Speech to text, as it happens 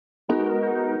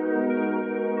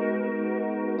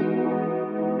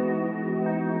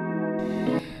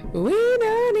We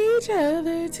need each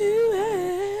other to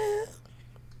help.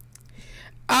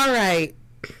 All right.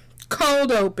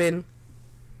 Cold open.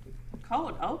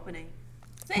 Cold opening.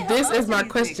 This is my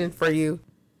question for you.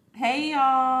 Hey,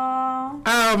 y'all.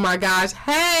 Oh, my gosh.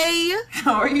 Hey.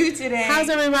 How are you today? How's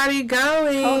everybody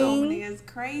going? Cold opening is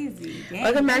crazy. Dang,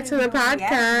 welcome back to the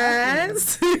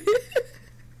podcast.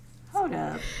 Hold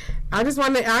up. I just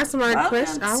want to ask my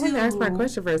question. I want to ask my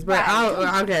question first, but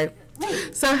okay.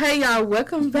 So, hey, y'all.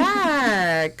 Welcome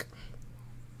back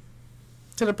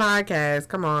to the podcast.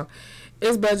 Come on.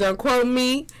 It's But Don't Quote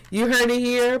Me. You heard it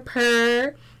here.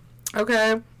 Per.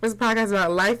 Okay, this is a podcast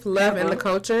about life, love, and the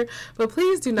culture. But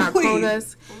please do not quote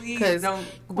us because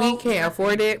we can't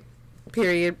afford it.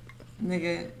 Period.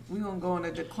 Nigga, we gonna go on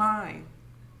a decline.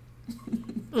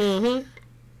 Mm-hmm.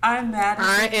 I'm mad.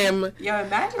 Imagine.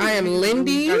 I am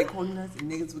Lindy. Started quoting us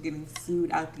and niggas were getting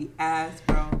sued out the ass,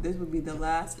 bro. This would be the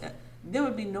last. There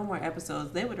would be no more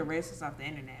episodes. They would erase us off the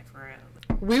internet for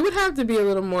real. We would have to be a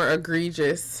little more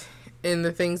egregious in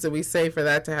the things that we say for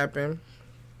that to happen.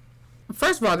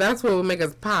 First of all, that's what would make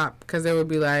us pop, because they would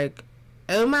be like,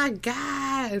 oh my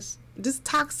gosh, this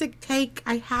toxic take,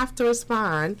 I have to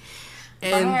respond.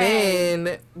 And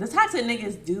then the toxic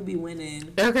niggas do be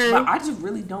winning. Okay. But I just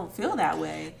really don't feel that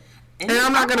way. And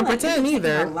I'm not going to pretend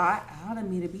either. A lot out of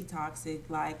me to be toxic.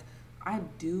 Like, I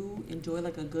do enjoy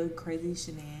like a good crazy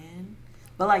shenan.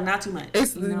 But like not too much.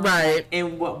 It's right. Like,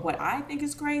 and what I think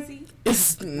is crazy,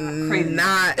 it's not crazy.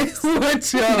 Not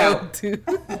what y'all do.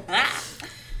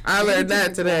 I learned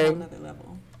that today. Another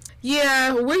level.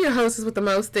 Yeah, we're your hostess with the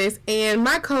mostest, and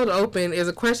my cold open is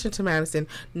a question to Madison.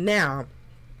 Now,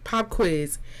 pop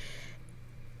quiz.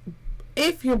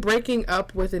 If you're breaking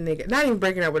up with a nigga, not even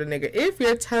breaking up with a nigga, if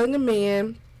you're telling a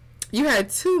man, you had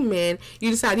two men,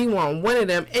 you decide you want one of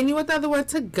them, and you want the other one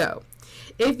to go.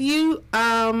 If you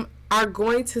are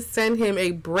going to send him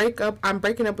a I'm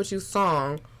breaking up with you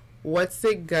song, what's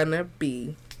it gonna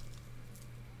be?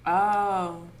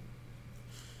 Oh.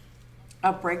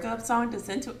 A breakup song to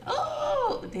send to...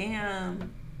 Oh,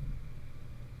 damn.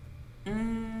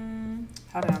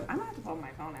 Hold on. I'm going to have to pull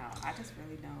my phone out. I just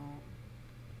really don't...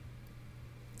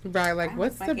 Right, like,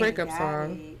 what's the breakup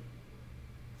song?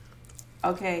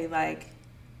 Okay, like...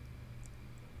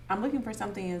 I'm looking for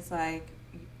something that's like...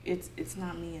 It's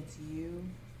not me, it's you.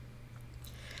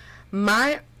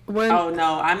 Oh,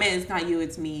 no. I meant it's not you,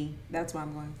 it's me. That's what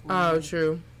I'm going for. Oh,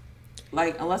 true.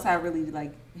 Like, unless I really,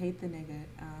 like, hate the nigga...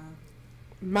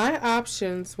 My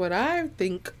options, what I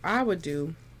think I would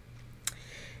do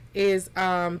is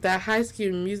that High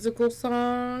School Musical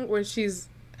song where she's,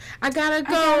 I gotta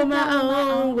go my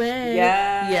own way.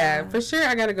 Yeah, for sure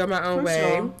I gotta go my own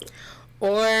way. Sure.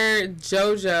 Or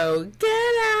JoJo,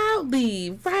 get out,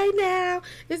 leave right now.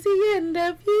 It's the end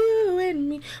of you and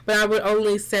me. But I would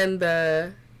only send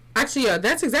actually, yeah,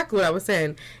 that's exactly what I was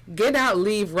saying. Get out,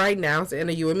 leave right now. It's the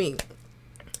end of you and me.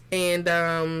 And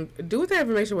do with that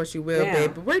information what you will,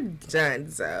 babe. But we're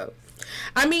done, so.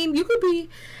 I mean, you could be...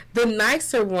 The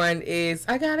nicer one is,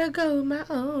 I gotta go my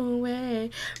own way.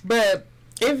 But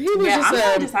if he was just I'm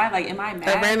trying to decide, like, am I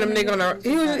mad? A random nigga on a...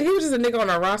 He was just a nigga on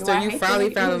a roster. You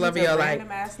finally found the love of your life.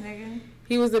 Random ass nigga?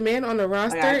 He was the man on the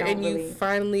roster, and you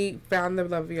finally found the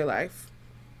love of your life.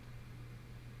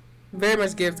 Very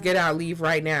much gives get out, leave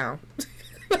right now.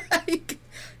 Like,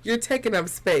 you're taking up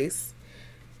space.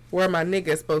 Where my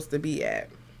nigga's supposed to be at.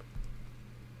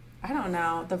 I don't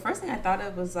know. The first thing I thought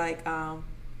of was like, was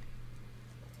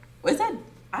that?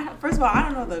 First of all, I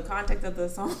don't know the context of the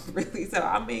song really, so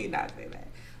I may not say that.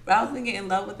 But I was thinking "In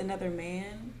Love with Another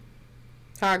Man."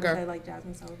 How I go? They like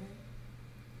Jasmine Sullivan.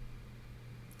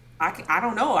 I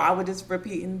don't know. I would just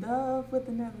repeat "In love with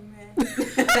another man."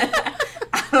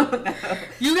 I don't know.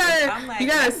 You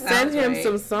gotta send him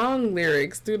some song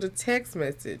lyrics through the text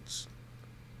message.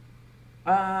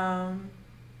 Dang,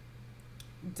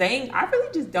 I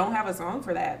really just don't have a song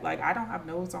for that. Like, I don't have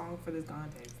no song for this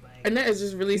context. Like, and that is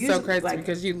just really so crazy, like,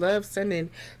 because you love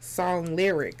sending song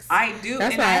lyrics. I do.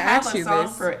 That's and why I have asked a you song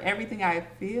this. for everything I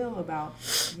feel about.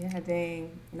 Yeah,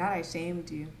 dang. Not I shamed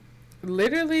you.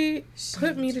 Literally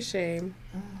put me to shame.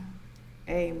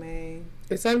 Hey, man.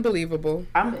 It's unbelievable.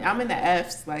 I'm in the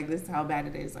F's. Like, this is how bad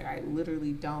it is. Like, I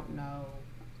literally don't know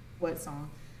what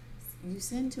song you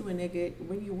send to a nigga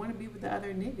when you want to be with the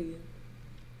other nigga.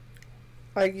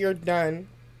 Like, you're done.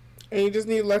 And you just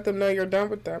need to let them know you're done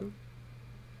with them.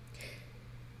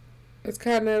 It's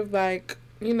kind of like,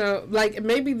 you know, like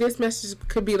maybe this message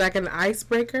could be like an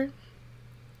icebreaker.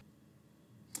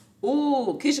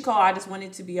 Ooh, Keisha Cole, I just want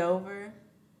it to be over.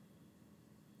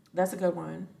 That's a good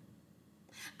one.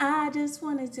 I just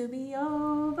want it to be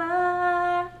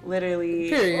over. Literally.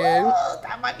 Period. Ooh,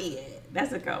 that might be it.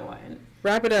 That's a good one.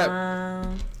 Wrap it up.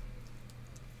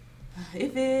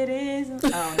 If it is,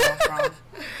 oh no, wrong.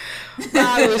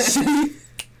 Why would she?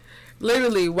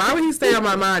 Literally, why would he stay on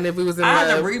my mind if we was in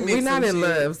love? We're not in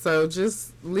love, so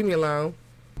just leave me alone.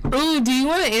 Ooh, do you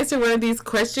want to answer one of these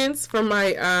questions from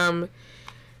my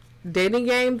dating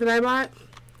game that I bought?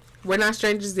 We're Not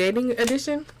Strangers Dating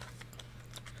Edition?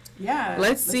 Yeah.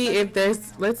 Let's see if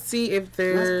there's. Let's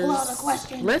pull out a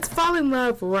question. Let's fall in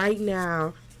love right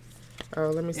now. Oh,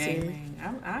 let me see.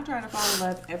 Man. I try to fall in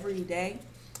love every day.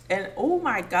 And oh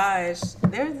my gosh,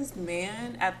 there's this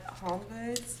man at Home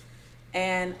Goods,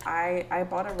 and I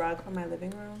bought a rug for my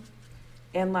living room,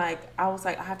 and like I was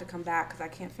like, I have to come back because I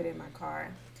can't fit it in my car,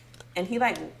 and he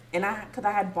like, and because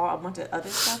I had bought a bunch of other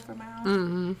stuff for my house,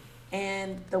 mm-hmm.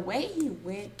 and the way he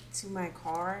went to my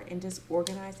car and just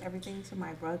organized everything so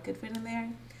my rug could fit in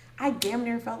there, I damn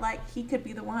near felt like he could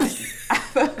be the one.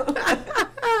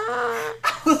 I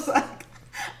was like,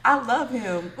 I love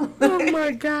him. Oh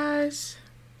my gosh.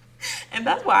 And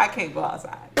that's why I can't go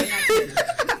outside.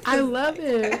 I love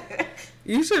it.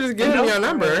 You should just give him your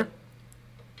number.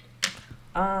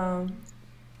 I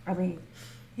mean,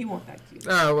 he won't that cute.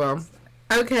 Oh, well.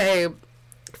 Okay.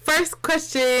 First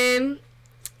question.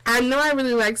 I know I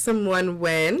really like someone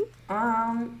when.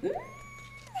 I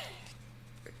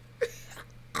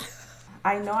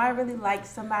know I really like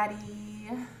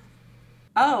somebody.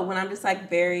 Oh, when I'm just like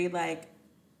very like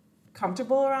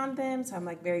comfortable around them, so I'm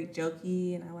like very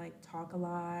jokey and I like talk a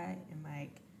lot and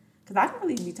like, because I don't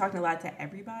really be talking a lot to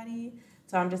everybody,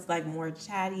 so I'm just like more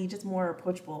chatty, just more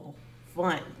approachable,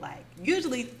 fun. Like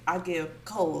usually I give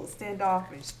cold,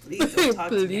 standoffish. Please don't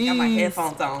talk to me. I got my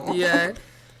headphones on. Yeah.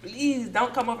 Please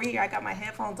don't come over here. I got my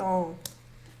headphones on.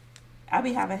 I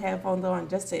be having headphones on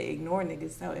just to ignore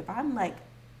niggas. So if I'm like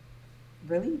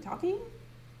really talking,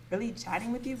 really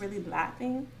chatting with you, really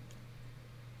laughing.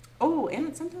 Oh,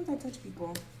 and sometimes I touch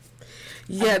people.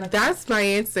 Yeah, that's my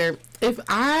answer. If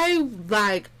I,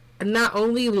 like, not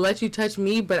only let you touch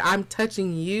me, but I'm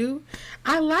touching you,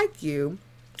 I like you.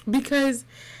 Because,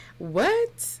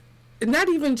 what? Not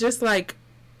even just, like,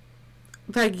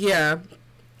 yeah.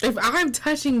 If I'm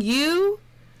touching you,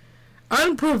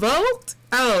 unprovoked,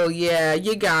 oh, yeah,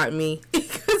 you got me.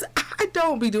 Because I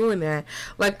don't be doing that.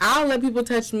 Like, I'll let people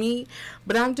touch me,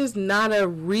 but I'm just not a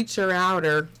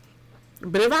reacher-outer.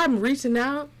 But if I'm reaching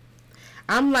out,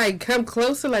 I'm like, come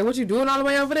closer. Like, what you doing all the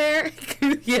way over there?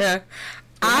 Yeah.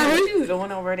 What you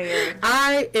doing over there?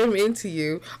 I am into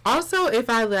you. Also, if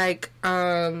I like,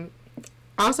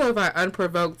 if I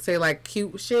unprovoked say like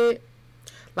cute shit,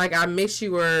 like I miss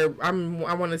you or I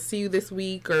want to see you this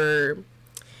week or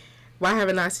why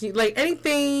haven't I seen you? Like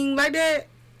anything like that,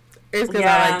 it's because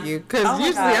I like you. Because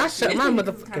usually I shut my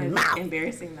motherfucking mouth.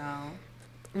 Embarrassing though.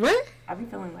 What? I be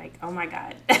feeling like, oh my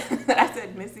God. I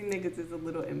said missing niggas is a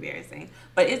little embarrassing.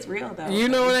 But it's real though. You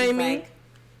know what I mean? Like,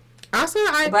 also,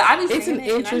 it's an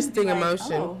interesting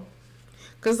emotion.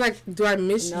 Because, like, do I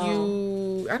miss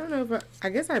you? I don't know if I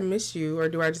guess I miss you, or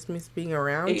do I just miss being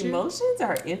around you? Emotions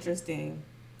are interesting.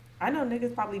 I know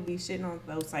niggas probably be shitting on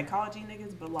those psychology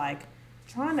niggas, but, like,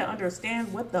 trying to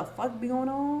understand what the fuck be going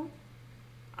on,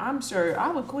 I'm sure I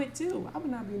would quit too. I would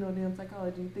not be no damn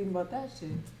psychology thinking about that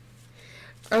shit.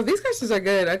 Oh, these questions are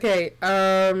good. Okay.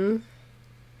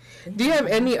 Do you have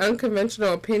any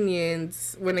unconventional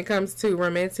opinions when it comes to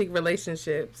romantic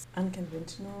relationships?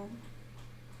 Unconventional?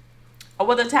 Oh,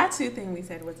 well, the tattoo thing we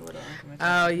said was a little unconventional.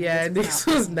 Oh, yeah. This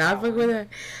was not fucking with that.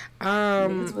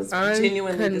 This was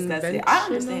genuinely disgusting. I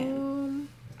understand.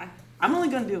 I'm only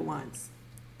going to do it once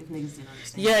if niggas didn't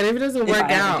understand. Yeah, and if it doesn't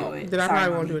work out, then I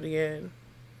probably won't do it again.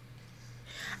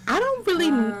 I don't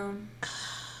really...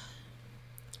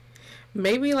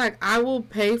 maybe, like, I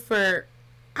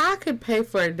could pay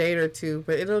for a date or two,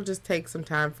 but it'll just take some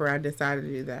time for I decide to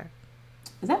do that.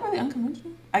 Is that really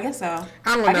unconventional? I guess so.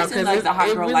 I don't know, because like the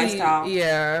hot girl lifestyle.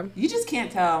 Yeah. You just can't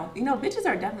tell. You know, bitches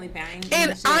are definitely banging.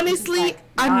 And honestly, like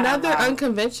another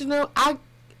unconventional,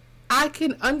 I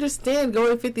can understand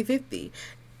going 50-50.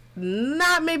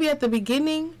 Not maybe at the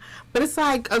beginning, but it's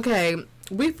like, okay,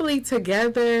 we flee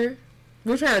together.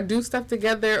 We're trying to do stuff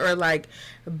together or, like,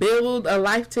 build a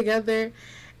life together.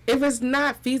 If it's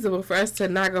not feasible for us to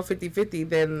not go 50-50,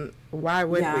 then why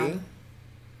would we?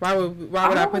 Why would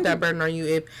I put that burden on you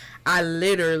if I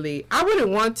wouldn't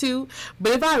want to,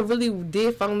 but if I really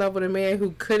did fall in love with a man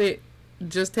who couldn't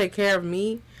just take care of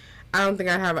me, I don't think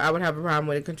I would have a problem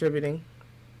with it contributing.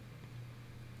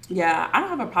 Yeah, I don't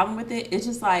have a problem with it. It's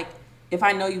just like, if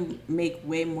I know you make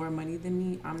way more money than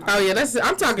me, I'm not. Oh yeah,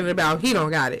 I'm talking about he don't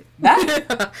got it. I'm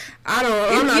not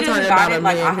talking about a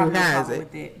man who has it.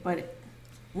 With it. But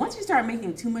once you start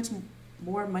making too much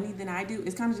more money than I do,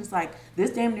 it's kind of just like,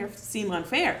 this damn near seem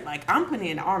unfair. Like, I'm putting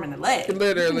in the arm and the leg.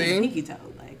 Literally. Pinky toe.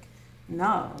 Like,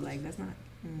 no. Like, that's not.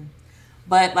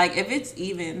 But, like, if it's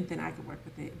even, then I could work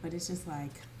with it. But it's just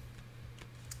like,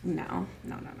 no.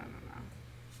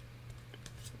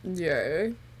 Yeah.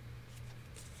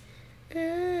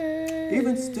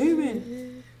 Even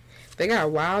Steven. They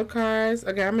got wild cards.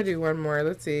 Okay, I'm gonna do one more.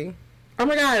 Let's see. Oh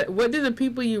my God, what did the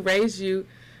people who raised you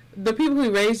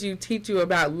teach you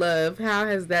about love? How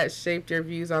has that shaped your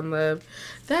views on love?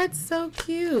 That's so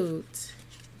cute.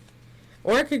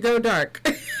 Or it could go dark.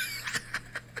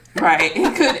 Right.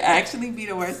 It could actually be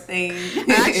the worst thing.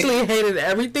 I actually hated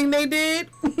everything they did.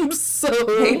 So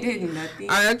they did nothing.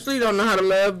 I actually don't know how to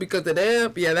love because of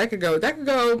them. Yeah, that could go.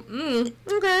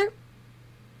 Okay.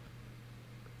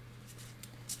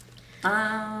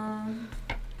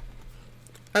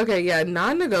 Okay, yeah,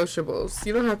 non-negotiables.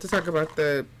 You don't have to talk about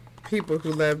the people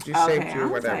who loved you, shaped you, or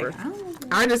whatever.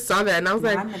 Like, I just saw that and I was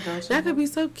like, that could be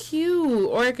so cute,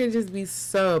 or it could just be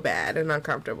so bad and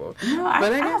uncomfortable. No, I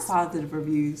have positive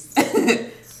reviews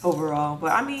overall,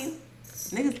 but I mean,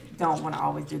 niggas don't want to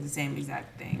always do the same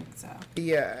exact thing, so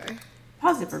yeah,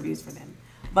 positive reviews for them.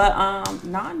 But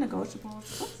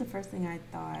non-negotiables. What was the first thing I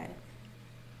thought?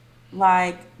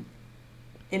 Like,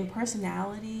 in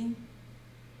personality,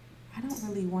 I don't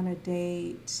really want to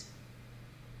date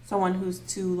someone who's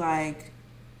too, like,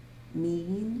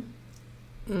 mean.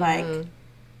 Like,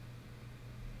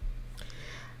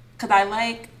 because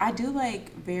I do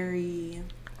like very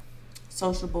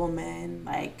sociable men,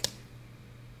 like,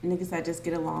 niggas that just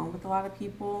get along with a lot of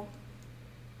people.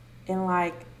 And,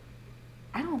 like,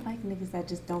 I don't like niggas that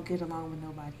just don't get along with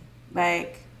nobody.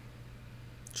 Like,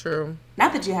 true.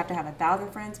 Not that you have to have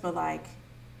 1,000 friends, but, like,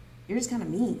 you're just kind of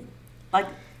mean. Like,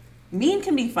 mean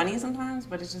can be funny sometimes,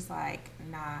 but it's just like,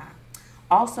 nah.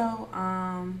 Also,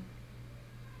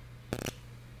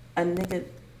 a nigga,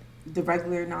 the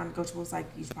regular non-negotiable is like,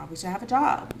 you probably should have a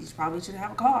job. You probably should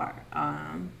have a car.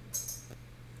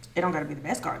 It don't gotta be the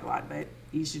best car in the lot, but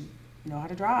you should know how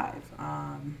to drive.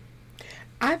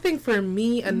 I think for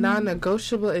me, a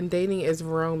non-negotiable in dating is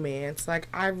romance. Like,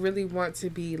 I really want to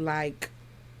be, like,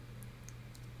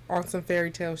 on some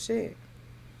fairy tale shit.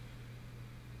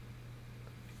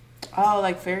 Oh,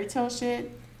 like fairy tale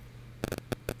shit?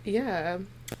 Yeah.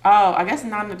 Oh, I guess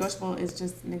non-negotiable is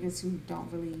just niggas who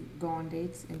don't really go on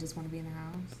dates and just want to be in the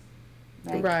house.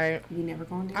 Like, right. We never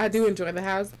go on dates. I do enjoy the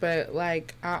house, but,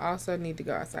 like, I also need to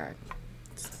go outside.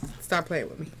 Stop playing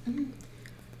with me.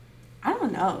 I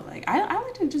don't know. Like, I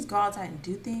like to just go outside and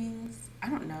do things. I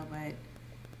don't know, but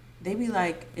they be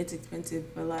like, it's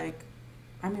expensive, but, like,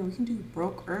 I mean, we can do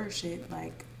broke-er shit,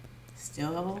 like,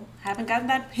 still haven't gotten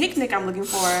that picnic I'm looking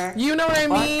for. You know what I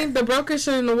mean? The brokest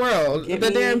shit in the world.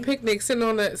 Damn picnic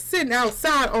sitting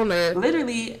outside on a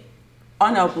literally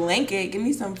on a blanket. Give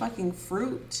me some fucking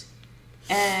fruit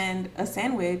and a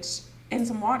sandwich and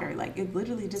some water. Like, it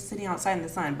literally just sitting outside in the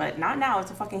sun. But not now. It's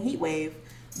a fucking heat wave.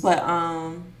 But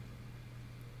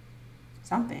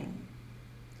something.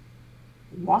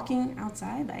 Walking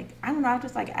outside. Like, I don't know. I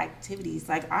just like activities.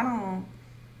 Like, I don't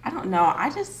know.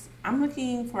 I'm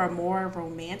looking for a more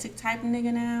romantic type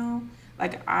nigga now.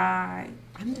 Like, I'm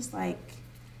just like,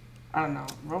 I don't know.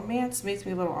 Romance makes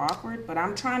me a little awkward, but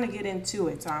I'm trying to get into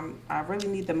it. So I really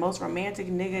need the most romantic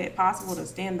nigga possible to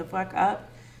stand the fuck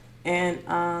up.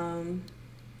 And,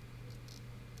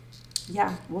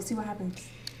 yeah, we'll see what happens.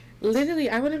 Literally,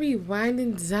 I want to be wined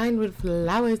and dined with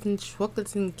flowers and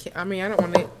chocolates and I mean, I don't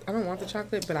want the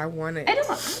chocolate, but I want it. I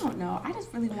don't know. I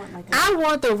just really want like I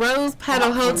want the rose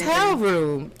petal hotel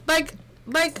room. Like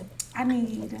I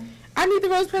need the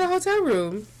rose petal hotel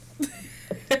room.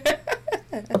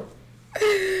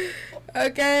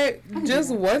 Okay,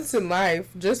 just once in life,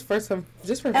 just for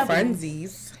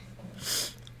funsies.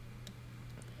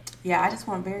 Yeah, I just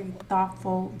want very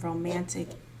thoughtful, romantic,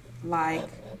 like,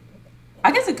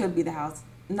 I guess it could be the house.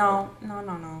 No.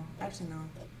 Actually, no.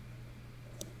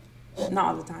 Not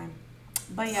all the time.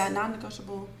 But yeah,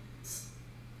 non-negotiable.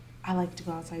 I like to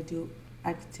go outside, do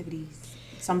activities,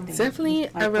 something. Definitely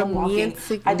like a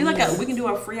romantic. I do like we can do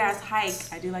a free ass hike.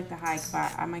 I do like the hike,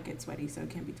 but I might get sweaty, so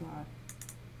it can't be too hot.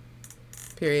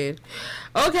 Period.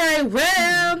 Okay,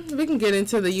 well, we can get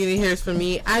into the uni hairs for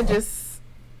me. I just,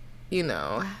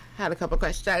 had a couple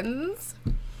questions.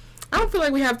 I don't feel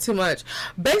like we have too much.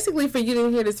 Basically, for you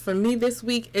didn't hear this for me this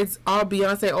week, it's all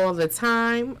Beyonce all the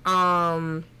time.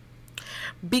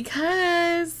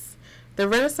 Because the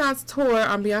Renaissance tour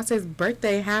on Beyonce's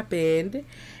birthday happened,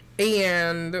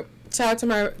 and shout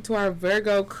out to our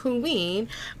Virgo queen.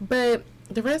 But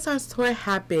the Renaissance tour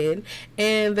happened,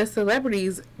 and the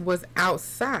celebrities was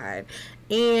outside,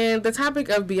 and the topic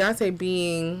of Beyonce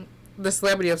being the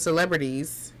celebrity of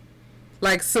celebrities,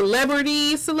 like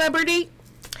celebrity,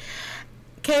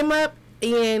 came up,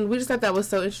 and we just thought that was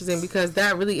so interesting because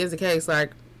that really is the case.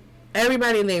 Like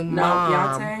everybody named Mom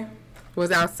Beyonce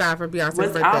was outside for Beyonce's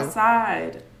birthday.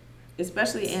 Outside,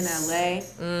 especially in LA.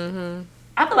 Mm-hmm.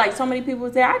 I feel like so many people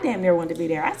was there. I damn near wanted to be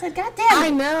there. I said, God damn it. I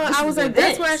know. I was like,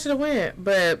 that's where I should have went.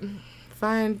 But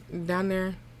fine, down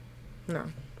there, no.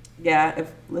 Yeah,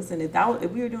 if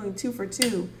we were doing 2 for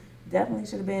 2, definitely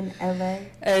should have been LA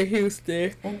and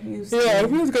Houston. Yeah, if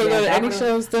we was gonna go to any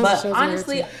shows, but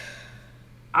honestly,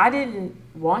 I didn't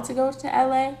want to go to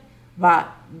LA, but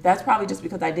that's probably just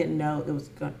because I didn't know it was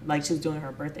like she was doing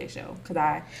her birthday show. Cause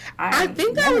I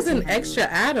think that was an extra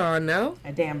add-on, no?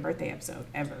 A damn birthday episode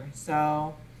ever.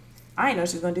 So I didn't know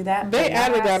she was gonna do that. They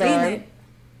added that on. It.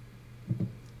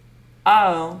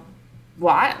 Oh.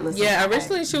 Well,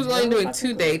 originally she was only doing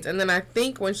 2 dates, and then I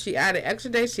think when she added extra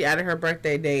dates, she added her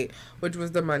birthday date, which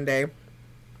was the Monday.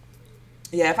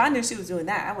 Yeah, if I knew she was doing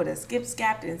that, I would have skipped,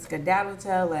 and skedaddled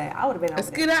to LA. I would have been over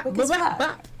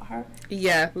there.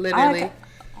 Yeah, literally.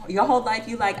 Your whole life,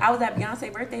 I was at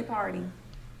Beyonce's birthday party.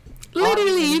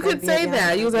 Literally, you could say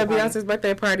that. You was at Beyonce's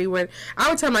birthday party when I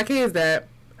would tell my kids that.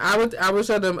 I would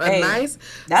show them a nice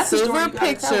silver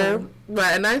picture,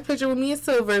 right? A nice picture with me and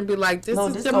Silver, and be like, "This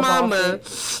is your mama.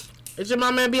 It's your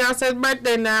mama and Beyonce's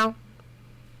birthday now."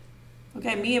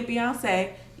 Okay, me and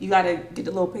Beyonce. You gotta get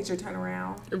the little picture, turn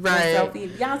around, right?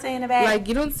 Selfie, Beyonce in the back. Like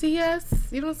you don't see us,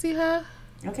 you don't see her.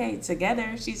 Okay,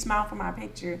 together she smiled for my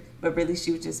picture, but really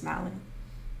she was just smiling.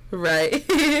 Right,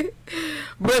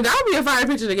 but that would be a fine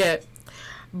picture to get.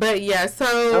 But yeah,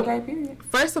 so period.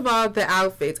 First of all, the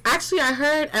outfits. Actually, I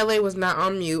heard LA was not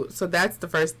on mute, so that's the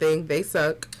first thing. They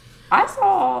suck.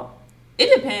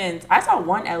 It depends. I saw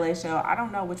one LA show. I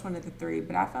don't know which one of the 3,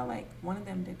 but I felt like one of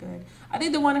them did good. I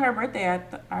think the one at her birthday,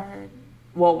 I heard.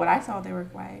 Well, what I saw, they were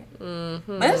quiet.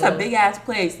 Mm-hmm. But it's a big ass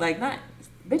place. Like, not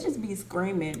bitches be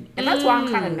screaming, and that's why I'm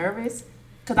kind of nervous,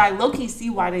 cause I low key see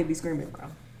why they be screaming, bro.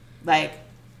 Like.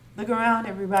 Look around,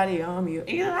 everybody on you.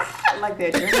 Like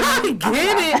that.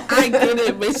 I get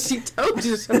it, but she told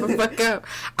you to shut the fuck up.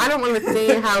 I don't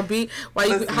understand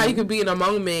how you could be in a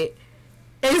moment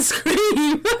and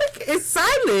scream. It's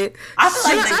silent. I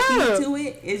feel like the key to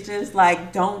it is just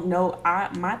like don't know.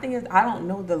 My thing is I don't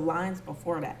know the lines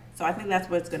before that, so I think that's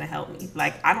what's gonna help me.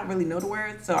 Like I don't really know the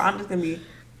words, so I'm just gonna be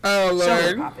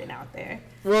show popping out there.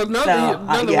 Well, the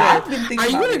words. Are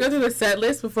you gonna go through the set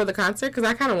list before the concert? Because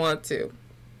I kind of want to.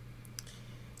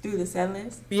 Through the set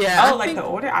list? Yeah. Oh, the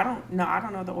order? I don't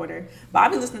know the order. But I've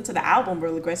been listening to the album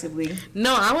real aggressively.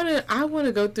 No, I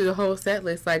wanna go through the whole set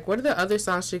list. Like, what are the other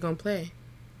songs she gonna play?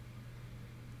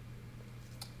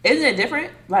 Isn't it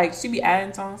different? Like, she be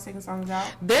adding songs, taking songs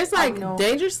out? There's like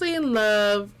Dangerously in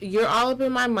Love, You're All Up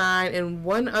in My Mind, and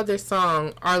one other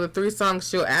song are the 3 songs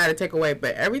she'll add or take away.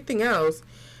 But everything else,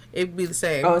 it'd be the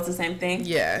same. Oh, it's the same thing?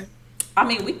 Yeah. I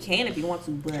mean, we can if you want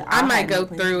to, but I might go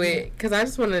through it because I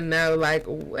just want to know, like,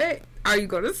 what are you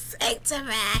going to say to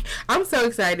me? I'm so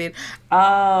excited. Maybe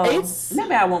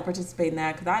I won't participate in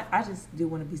that because I just do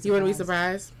want to be surprised. You want to be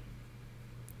surprised?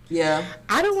 Yeah.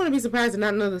 I don't want to be surprised and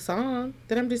not know the song.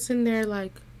 Then I'm just sitting there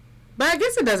like, but I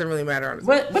guess it doesn't really matter. Honestly.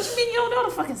 What you mean you don't know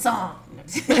the fucking song?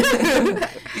 You're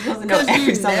supposed to know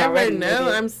every song already.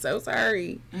 Know. I'm so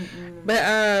sorry. Mm-mm.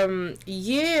 But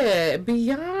yeah,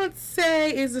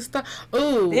 Beyonce is a star.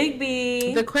 Oh, Big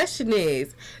B. The question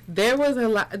is, there was a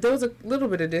little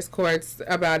bit of discourse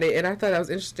about it, and I thought that was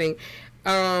interesting.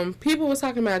 People was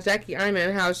talking about Jackie Aina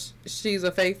and how she's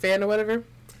a fake fan or whatever.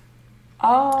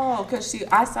 Oh, because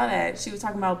I saw that she was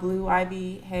talking about Blue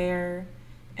Ivy hair.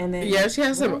 And then she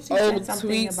has some old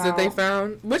tweets that they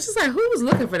found, which is like, who was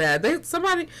looking for that?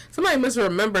 Somebody must have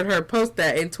remembered her post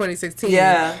that in 2016.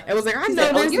 Yeah, it was like, I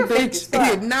know this bitch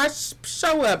did not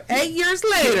show up 8 years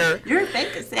later. You're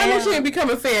fake as hell. I know she didn't become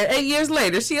a fan 8 years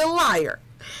later. She a liar.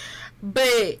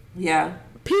 But yeah,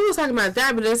 people was talking about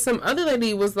that. But then some other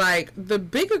lady was like, the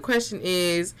bigger question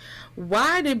is,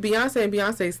 why did Beyonce and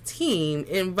Beyonce's team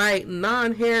invite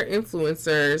non-hair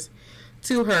influencers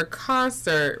to her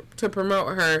concert to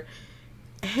promote her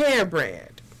hair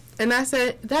brand? And I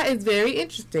said, that is very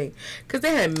interesting. Because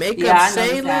they had Makeup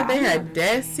Shayla, they had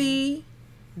Desi,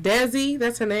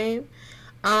 that's her name.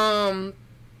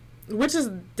 Which is,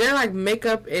 they're like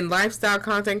makeup and lifestyle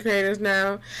content creators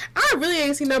now. I really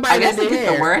ain't seen nobody that did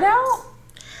hair. The word out?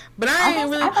 But I ain't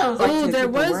really. There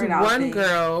was one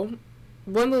girl,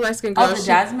 one little light-skinned girl. Oh, the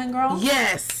Jasmine girl?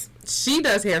 Yes. She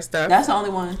does hair stuff. That's the only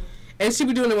one. And she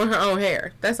be doing it with her own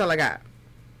hair. That's all I got.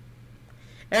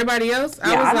 Everybody else,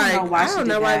 I Yeah, was I don't know like, why I she don't did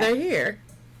know why that. they're here.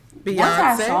 Once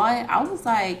I Beyonce. saw it, I was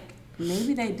like,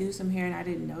 maybe they do some hair and I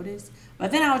didn't notice.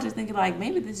 But then I was just thinking like,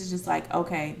 maybe this is just like,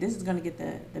 okay, this is gonna get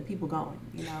the people going,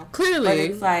 you know. But Clearly.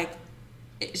 it's like,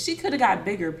 she could have got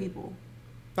bigger people.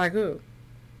 Like who?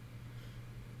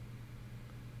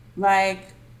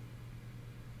 Like,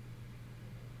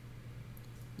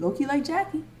 low-key like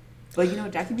Jackie. But you know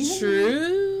Jackie be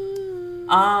True.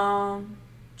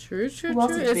 True, true, who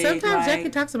else true. is And big? sometimes Jackie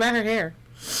Like, talks about her hair.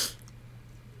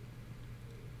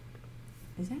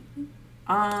 exactly.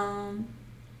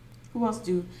 Who else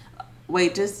do?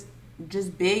 Wait, just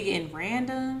big and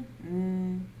random.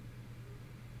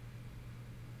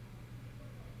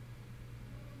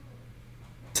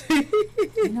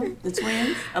 You know the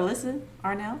twins, Alyssa,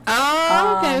 Arnell,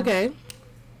 Oh, okay, um, okay.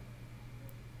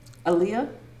 Aaliyah,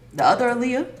 the other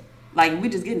Aaliyah. Like we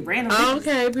just getting random Oh, bitches.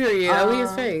 okay, period.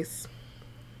 Aaliyah's face.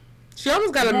 She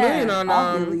almost got a million Yeah,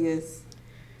 all the Aaliyahs.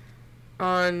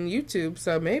 on YouTube,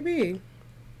 so maybe.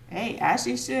 Hey, as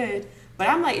she should. But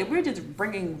I'm like, if we're just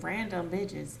bringing random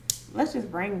bitches, let's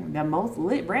just bring the most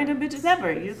lit random bitches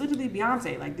ever. You're literally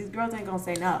Beyonce. Like these girls ain't gonna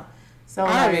say no. So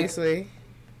like, Obviously.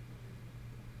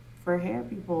 for hair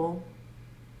people,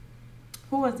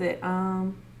 who was it? I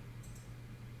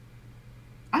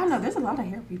don't know. There's a lot of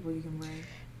hair people you can bring.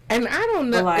 And I don't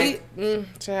know. But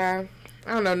like, Child,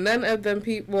 I don't know. None of them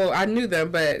people. Well, I knew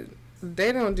them, but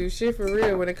they don't do shit for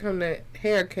real when it comes to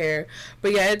hair care.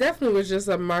 But yeah, it definitely was just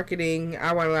a marketing.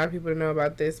 I want a lot of people to know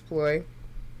about this ploy.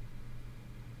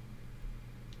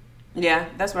 yeah,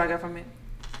 that's what I got from it.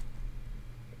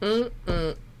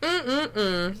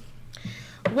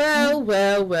 Well,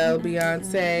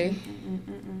 Beyonce.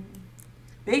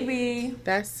 Big B.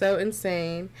 That's so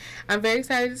insane. I'm very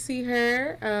excited to see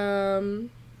her.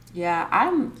 Yeah,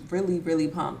 I'm really, really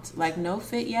pumped. Like, no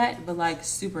fit yet, but like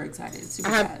super excited. Super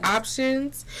I have fast.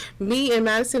 options. Me and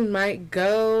Madison might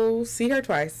go see her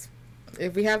twice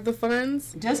if we have the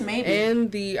funds Just maybe.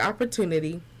 and the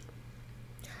opportunity.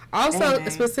 Also, Amen.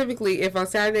 specifically, if on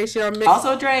Saturday she don't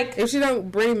Also Drake. if she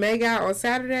don't bring Meg out on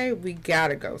Saturday, we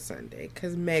gotta go Sunday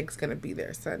because Meg's gonna be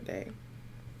there Sunday.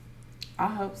 I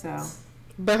hope so.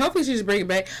 But hopefully she just bring it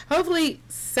back. Hopefully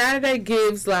Saturday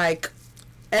gives like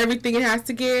everything it has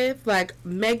to give, like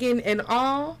Megan and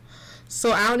all.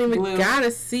 So I don't even Blue.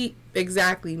 gotta see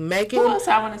exactly Megan. Who else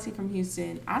I want to see from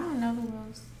Houston? I don't know who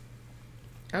else.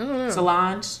 I don't know.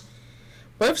 Solange.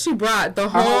 What if she brought the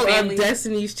Her whole whole of family.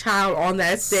 Destiny's Child on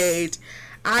that stage?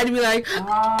 I'd be like,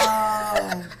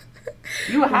 Oh.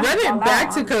 You would have run to call it back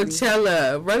out, to honestly.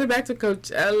 Coachella. Run it back to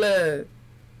Coachella.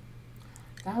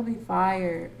 That would be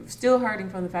fire. Still hurting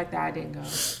from the fact that I didn't go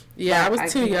Yeah, But I I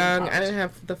was too can't young. watch. I didn't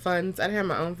have the funds. I didn't have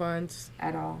my own funds.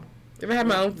 at all. If I had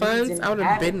my own Niggas funds, didn't I would have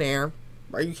have it. been there.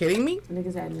 Are you kidding me?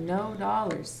 Niggas had no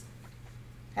dollars.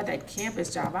 Had that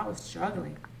campus job. I was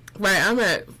struggling. Right,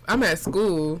 I'm at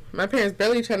school. My parents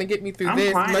barely trying to get me through I'm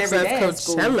this, crying much every less day at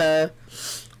school. Coachella.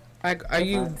 Like, are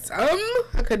you dumb?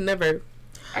 I could never.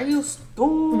 Are you stupid?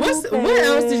 What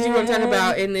else did you want to talk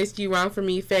about in this You Wrong For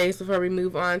Me phase before we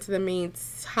move on to the main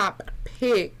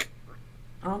topic?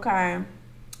 Okay.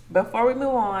 Before we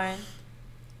move on,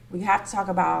 we have to talk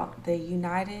about the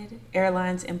United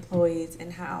Airlines employees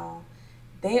and how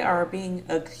they are being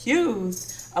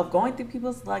accused of going through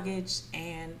people's luggage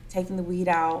and taking the weed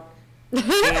out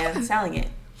and selling it.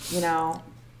 You know,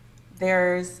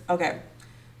 there's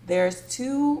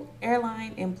two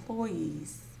airline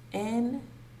employees in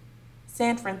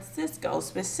San Francisco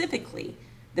specifically.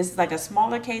 This is like a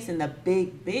smaller case and the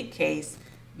big case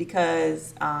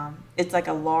because it's like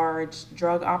a large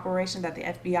drug operation that the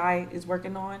FBI is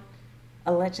working on,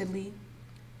 allegedly.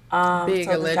 Big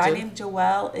so this guy alleged. named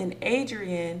Joel and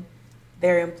Adrian,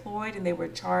 they're employed and they were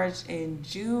charged in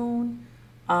June.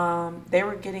 They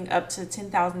were getting up to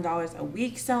 $10,000 a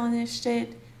week selling this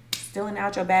shit, stealing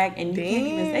out your bag, and you can't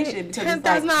even say shit because it's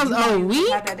like, $10,000 you a don't even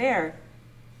week? have that there.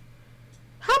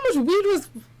 How much weed was?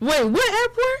 Wait, what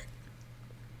airport?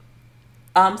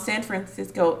 San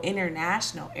Francisco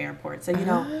International Airport. So you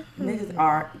know,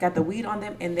 niggas got the weed on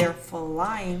them and they're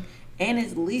flying, and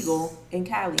it's legal in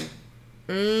Cali.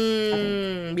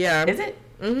 Yeah. Is it?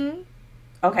 Mm-hmm.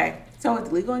 Okay, so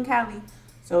it's legal in Cali.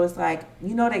 So it's like,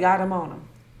 you know, they got them on them.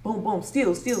 Boom, boom,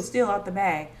 steal out the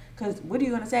bag. Cause what are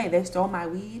you gonna say? They stole my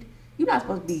weed? You're not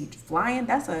supposed to be flying.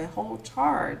 That's a whole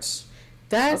charge.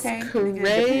 That's Okay,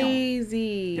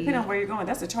 crazy. Depending on where you're going,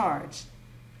 that's a charge.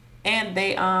 And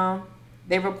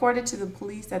they reported to the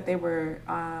police that they were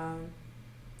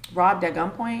robbed at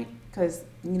gunpoint because,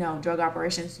 you know, drug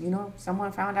operations, you know,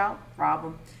 someone found out, rob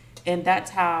them. And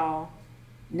that's how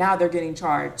now they're getting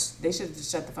charged. They should have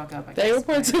just shut the fuck up. They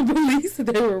reported to police that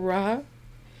they were robbed.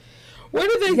 What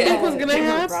did they think was gonna they were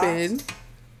happen?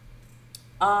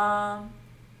 robbed.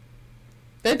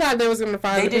 They thought they was gonna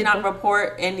find. They did people. not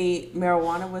report any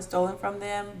marijuana was stolen from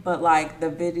them, but like the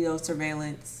video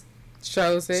surveillance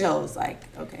shows like,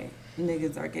 okay,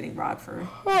 niggas are getting robbed for.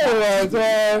 Oh my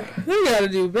god, they gotta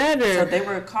do better. So they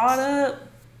were caught up.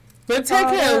 But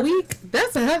 10K a week,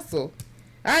 that's a hustle.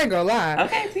 I ain't gonna lie.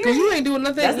 Okay, because you ain't doing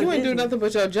nothing. You ain't doing nothing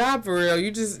but your job for real.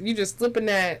 You just slipping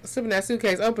that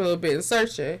suitcase open a little bit and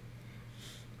searching.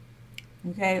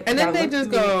 Okay, and then they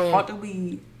just go. After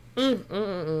we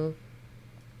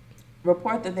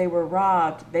report that they were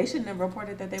robbed, they shouldn't have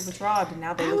reported that they was robbed. And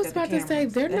now they. I was about to say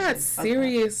they're not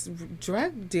serious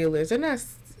drug dealers. They're not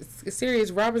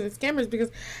serious robbers and scammers because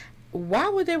why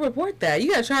would they report that? You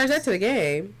gotta charge that to the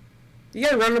game. You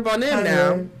gotta run up on them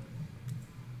now.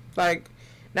 Like.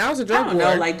 Now it's a drug war. I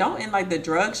don't know, like, don't in, like, the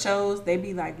drug shows, they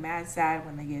be, like, mad sad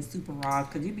when they get super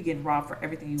robbed, because you be getting robbed for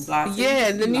everything you got. So yeah,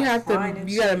 and then you have to,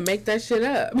 you gotta make that shit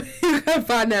up. You gotta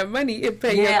find that money and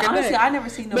pay your connect. Honestly, I never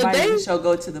seen nobody in the show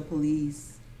go to the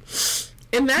police.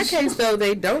 In that case, though,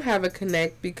 they don't have a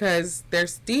connect because they're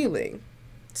stealing.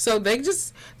 So they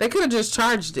could have just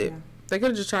charged it. Yeah. They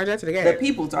could have just charged that to the game. The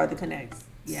peoples are the connects.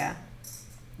 Yeah.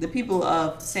 The people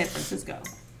of San Francisco.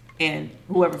 And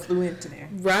whoever flew into there.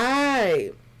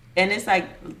 Right. And it's like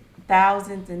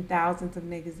thousands and thousands of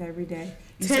niggas every day.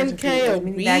 You 10K a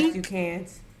week? Bags you can.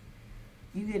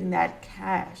 You getting that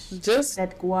cash. Just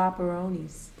that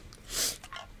guaparonis.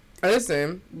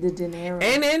 Listen. The dinero.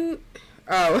 And then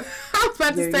I was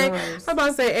about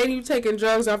to say, and you taking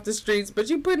drugs off the streets, but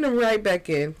you putting them right back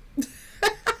in.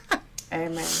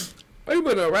 Amen. You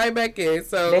putting them right back in.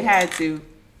 So they had to.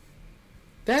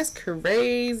 That's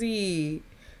crazy.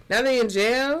 Now they in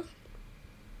jail?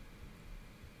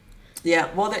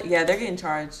 Yeah, well, they're getting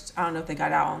charged. I don't know if they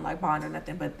got out on, like, bond or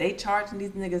nothing, but they charging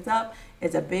these niggas up.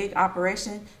 It's a big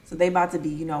operation, so they about to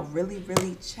be, really,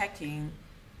 really checking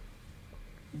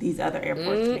these other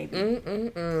airports, maybe.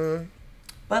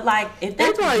 But, like, if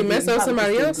they probably mess up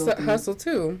somebody else's hustle,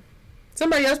 too.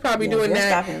 Somebody else probably doing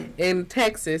that in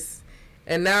Texas,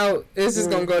 and now it's just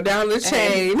going to go down the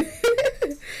chain.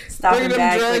 Bringing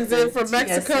them drugs in from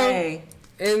Mexico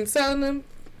and selling them.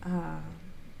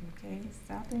 Okay,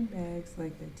 stopping bags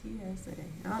like the TSA.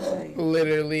 I'll tell you.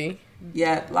 Literally.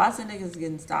 Yeah, lots of niggas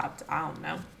getting stopped. I don't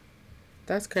know.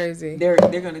 That's crazy. They're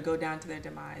gonna go down to their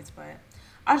demise, but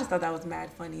I just thought that was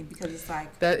mad funny because it's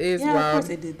like that is wild. Of course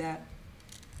they did that.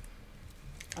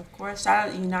 Of course, shout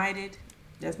out United.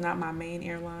 That's not my main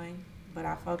airline, but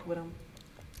I fuck with them.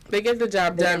 They get the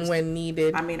job done when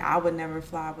needed. I mean, I would never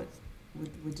fly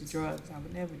with the drugs. I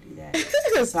would never do that.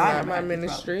 That's not my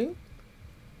ministry.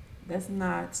 That's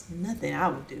not nothing I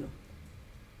would do.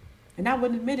 And I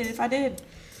wouldn't admit it if I did.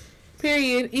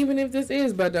 Period. Even if this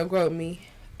is, but don't quote me.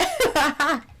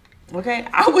 Okay?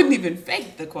 I wouldn't even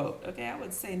fake the quote. Okay? I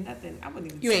wouldn't say nothing. I wouldn't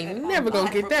even You say ain't never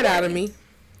gonna get that out of me.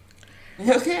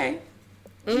 Okay?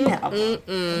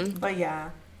 But yeah.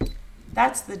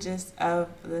 That's the gist of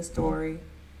the story.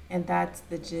 And that's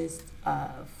the gist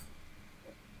of...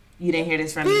 You didn't hear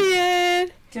this from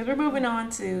me. Because we're moving on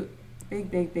to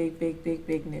big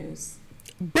news.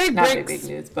 Not big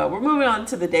news, but we're moving on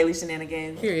to the Daily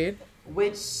Shenanigans. Period.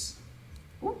 Which...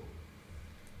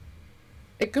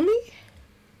 Ikumi?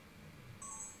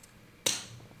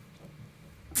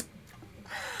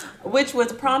 Which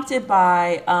was prompted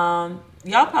by...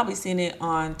 y'all probably seen it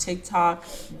on TikTok.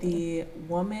 The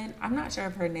woman... I'm not sure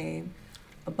of her name.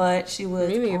 But she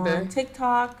was on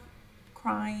TikTok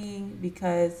crying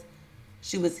because...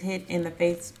 She was hit in the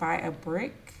face by a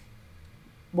brick.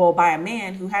 Well, by a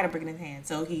man who had a brick in his hand.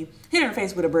 So he hit her in the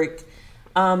face with a brick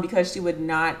because she would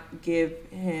not give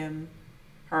him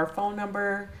her phone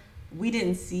number. We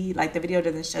didn't see, like, the video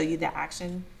doesn't show you the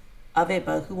action of it,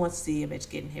 but who wants to see a bitch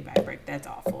getting hit by a brick? That's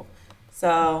awful.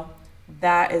 So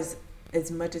that is as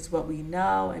much as what we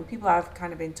know. And people have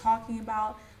kind of been talking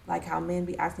about, like, how men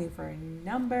be asking for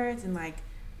numbers and, like,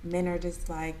 men are just,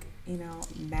 like,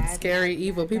 mad. Scary,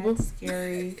 evil people.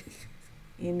 Scary.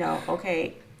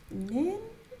 Okay.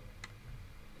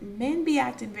 Men be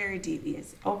acting very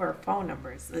devious over phone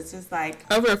numbers. It's just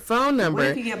like... Over a phone number.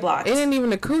 What if you get blocked? It ain't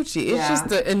even a coochie. It's just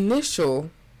the initial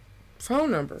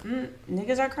phone number.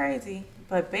 Niggas are crazy.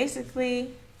 But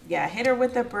basically, hit her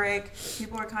with a brick.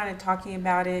 People are kind of talking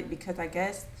about it because I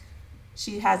guess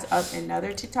she has up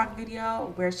another TikTok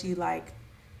video where she, like,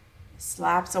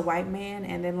 slaps a white man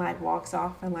and then, like, walks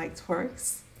off and, like,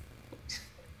 twerks.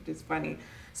 Which is funny.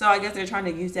 So I guess they're trying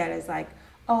to use that as, like,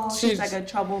 she's like a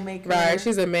troublemaker. Right,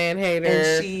 she's a man hater.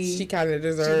 And she kind of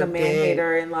deserves it. She's a man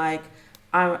hater and, like,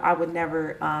 I would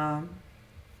never,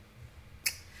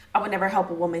 I would never help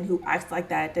a woman who acts like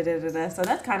that. Da, da, da, da. So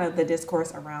that's kind of the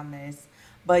discourse around this.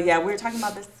 But yeah, we were talking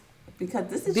about this because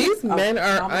this is These just men a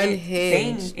are prominent thing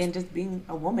unhinged. in just being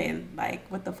a woman. Like,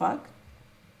 what the fuck?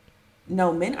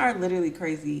 No, men are literally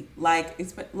crazy. Like,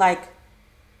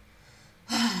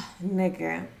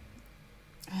 nigga,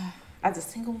 as a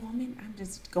single woman, I'm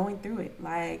just going through it.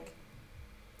 Like,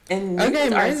 and Okay, niggas are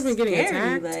man's been getting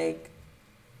scary. attacked. Like,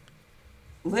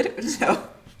 literally, no.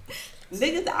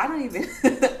 Niggas, I don't even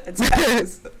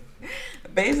attacks.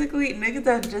 Basically, niggas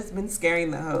have just been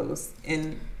scaring the hoes,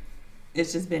 and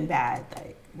it's just been bad.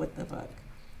 Like, what the fuck?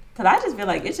 Cause I just feel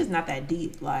like it's just not that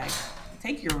deep. Like,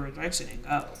 take your rejection and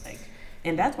go. Like,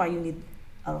 and that's why you need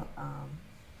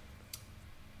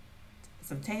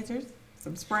some tasers,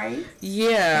 some spray.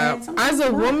 Yeah, and some as a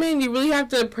blood. woman, you really have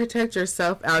to protect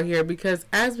yourself out here because,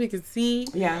 as we can see,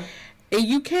 Yeah. and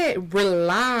you can't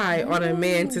rely on a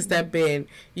man to step in.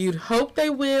 You'd hope they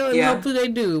will, and Yeah. hopefully they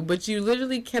do, but you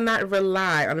literally cannot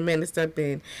rely on a man to step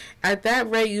in. At that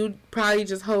rate, you'd probably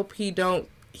just hope he don't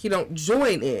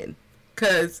join in,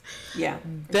 because Yeah.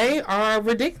 they are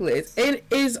ridiculous. It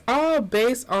is all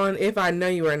based on if I know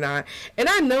you or not. And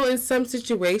I know in some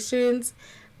situations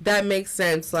that makes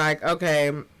sense. Like, okay,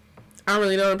 I don't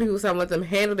really know them people, so I'm let them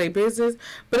handle their business.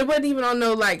 But it wasn't even on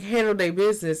no like handle their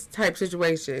business type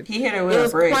situation. He hit her with It a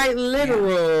was brick. quite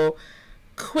literal.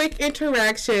 Quick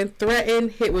interaction, threaten,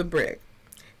 hit with brick.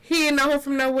 He didn't know her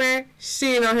from nowhere.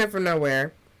 She didn't know him from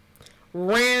nowhere.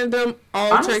 Random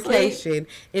altercation Honestly,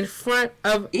 in front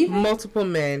of even multiple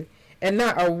men, and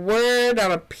not a word, not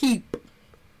a peep.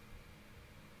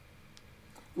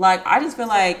 like I just feel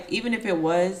like even if it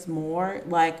was more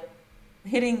like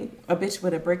hitting a bitch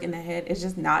with a brick in the head is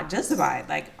just not justified.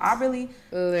 Like I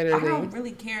Literally. don't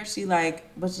really care if she like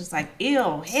was just like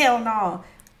ew, hell no.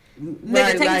 Nigga,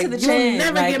 Right, take like, it to the you'll chin.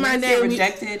 never Like get my niggas get name,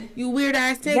 rejected. you weird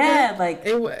ass nigga. Yeah, like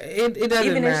it doesn't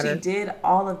even matter. if she did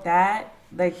all of that,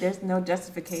 like there's no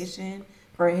justification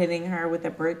for hitting her with a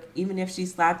brick. Even if she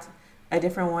slapped a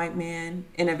different white man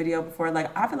in a video before,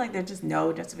 like I feel like there's just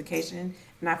no justification,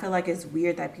 and I feel like it's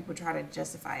weird that people try to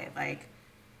justify it. Like,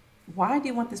 why do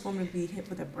you want this woman to be hit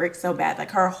with a brick so bad?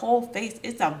 Like her whole face,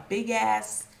 it's a big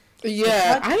ass.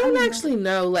 Yeah, I don't actually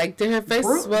know. Like, did her face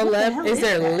swell What the up? hell Is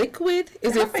there that? liquid?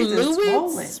 Is Her it face is swollen.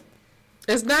 fluids?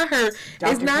 It's not her.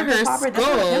 Dr. It's not Pimple her Popper, that's her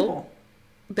skull pimple.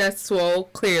 that's swole.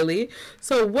 Clearly,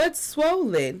 so what's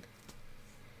swollen?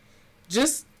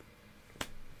 Just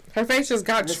her face just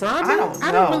got Listen, trauma.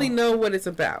 I don't really know what it's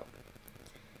about.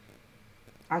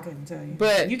 I couldn't tell you.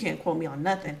 But you can't quote me on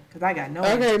nothing because I got no.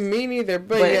 Okay, answers. me neither.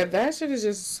 But yeah, that shit is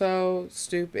just so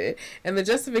stupid. And the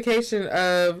justification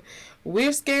of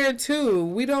we're scared too.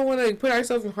 We don't want to put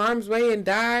ourselves in harm's way and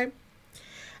die.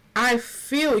 I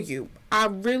feel you. I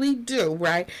really do,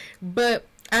 right? But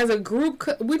as a group,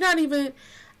 we're not even.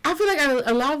 I feel like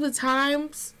a lot of the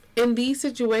times in these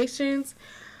situations,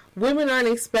 women aren't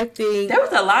expecting. There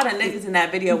was a lot of niggas in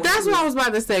that video. That's what I was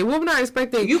about to say. Women aren't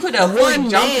expecting. You could have one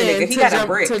jumped the man nigga. He got a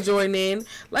brick to join in.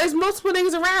 Like, there's multiple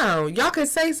niggas around. Y'all could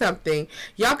say something.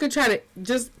 Y'all could try to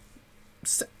just.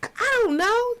 I don't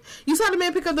know. You saw the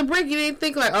man pick up the brick. You didn't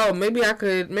think like, oh, maybe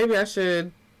I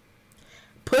should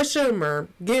push him or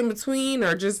get in between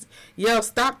or just yell,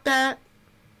 stop that.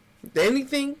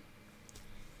 Anything.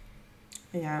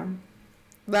 Yeah.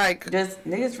 Like, just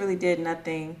niggas really did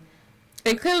nothing.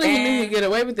 And clearly he knew he'd get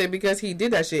away with it because he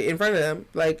did that shit in front of them.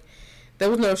 Like, there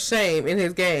was no shame in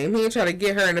his game. He didn't try to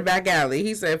get her in the back alley.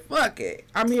 He said, fuck it.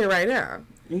 I'm here right now.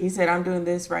 He said, I'm doing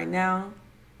this right now.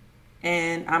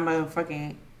 And I'm going to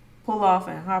fucking pull off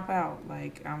and hop out.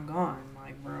 Like, I'm gone.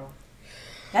 Like, bro.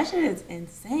 That shit is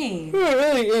insane. It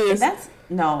really is. And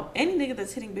any nigga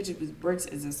that's hitting bitches with bricks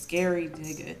is a scary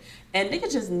nigga. And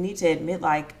niggas just need to admit,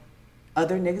 like,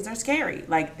 other niggas are scary.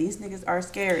 Like, these niggas are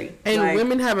scary. And like,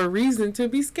 women have a reason to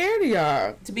be scared of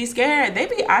y'all. To be scared. They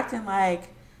be acting like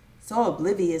so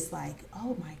oblivious. Like,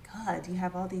 oh my God, you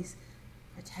have all these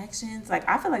protections. Like,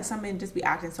 I feel like some men just be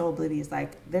acting so oblivious.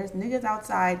 Like, there's niggas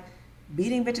outside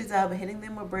beating bitches up, hitting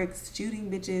them with bricks, shooting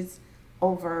bitches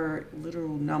over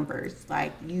literal numbers.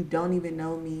 Like, you don't even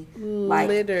know me. Like,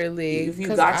 literally. If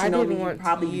you got to know me, you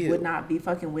probably would not be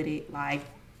fucking with it. Like,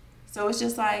 so it's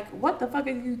just like, what the fuck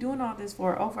are you doing all this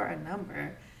for over a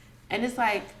number? And it's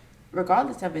like,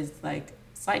 regardless of his like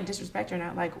slight disrespect or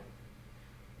not, like,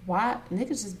 why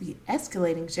niggas just be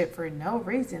escalating shit for no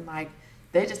reason? Like,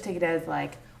 they just take it as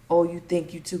like, oh, you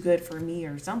think you too good for me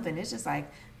or something. It's just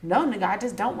like, no, nigga, I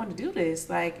just don't want to do this.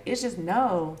 Like, it's just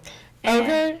no. And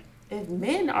okay. If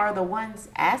men are the ones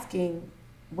asking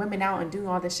women out and doing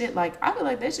all this shit, like, I feel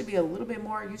like they should be a little bit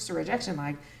more used to rejection.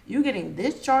 Like, you getting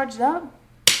this charged up,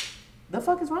 The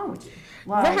fuck is wrong with you?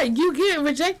 Like, right, you get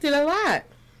rejected a lot.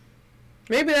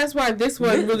 Maybe that's why this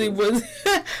one really was.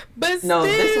 But no, still.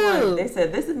 this one, they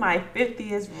said, this is my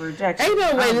 50th rejection. Ain't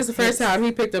no way this is the first time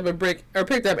he picked up a brick or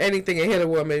picked up anything and hit a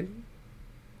woman.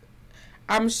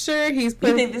 I'm sure he's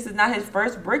You think this is not his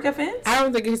first brick offense? I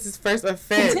don't think it's his first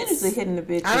offense. Continuously hitting the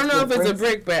bitch. I don't know if it's a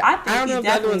brick, but I don't know if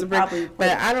the other one's a brick.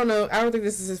 But I don't know. I don't think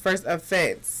this is his first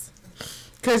offense.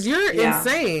 Because you're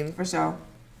insane. For sure.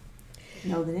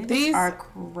 No, the niggas are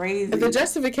crazy. The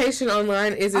justification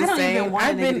online is insane.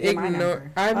 I've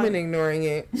been ignoring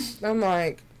it. I'm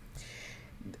like,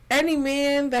 any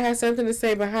man that has something to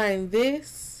say behind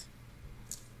this,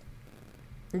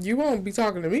 you won't be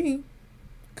talking to me,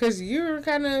 cause you're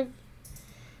kind of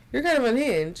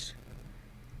unhinged,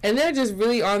 and they're just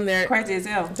really on there. Crazy as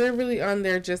hell. They're really on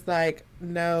there, just like,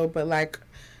 no, but like,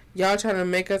 y'all trying to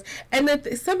make us. And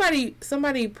that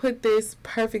somebody put this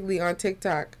perfectly on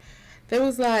TikTok. They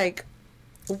was like,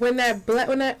 when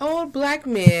that old black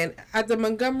man at the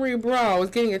Montgomery Brawl was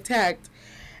getting attacked,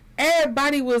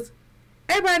 everybody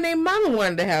named Mama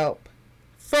wanted to help.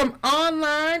 From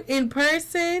online, in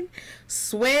person,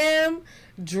 swam,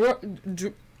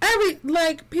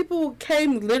 people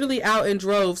came literally out in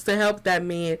droves to help that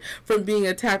man from being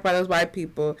attacked by those white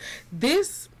people.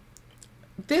 This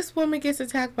woman gets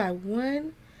attacked by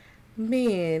one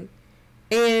man,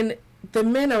 and the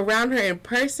men around her in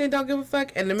person don't give a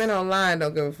fuck, and the men online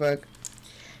don't give a fuck.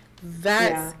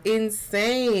 That's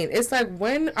insane. It's like,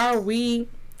 when are we...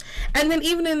 And then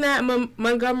even in that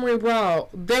Montgomery Brawl,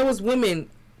 there was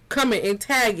women coming and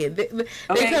tagging. They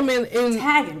come in and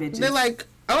tagging bitches. They're like,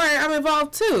 all right, I'm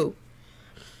involved too.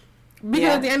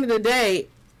 Because at the end of the day,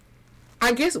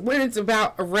 I guess when it's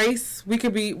about race, we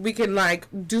can like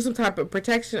do some type of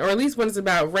protection, or at least when it's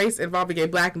about race involving a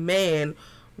black man,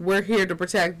 we're here to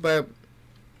protect, but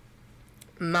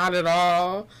not at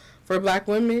all for black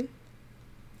women.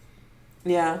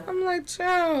 Yeah. I'm like,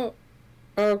 child,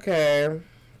 okay.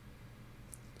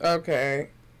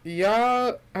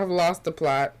 Y'all have lost the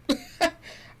plot.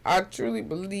 I truly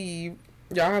believe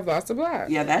y'all have lost the plot.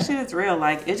 Yeah, that shit is real.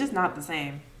 Like, it's just not the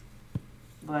same.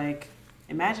 Like,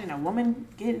 imagine a woman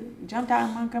getting jumped out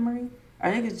in Montgomery.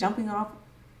 Are niggas jumping off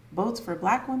boats for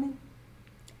black women?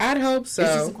 I'd hope so.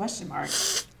 It's just a question mark.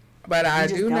 But I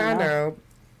do not know.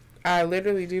 I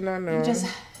literally do not know. You just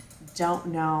don't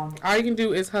know. All you can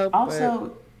do is hope.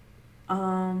 Also,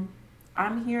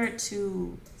 I'm here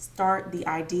to start the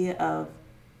idea of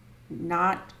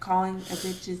not calling a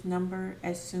bitch's number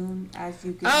as soon as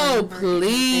you get her number.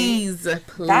 Please.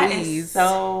 That is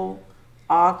so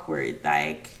awkward.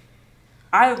 Like,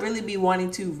 I would really be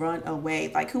wanting to run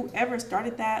away. Like, whoever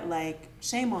started that, like,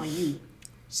 shame on you.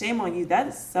 Shame on you. That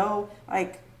is so,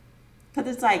 like,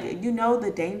 because it's like, you know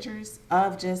the dangers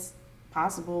of just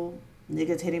possible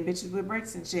niggas hitting bitches with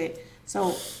bricks and shit.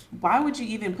 So why would you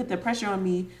even put the pressure on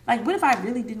me? Like, what if I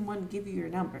really didn't want to give you your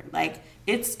number? Like,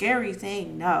 it's scary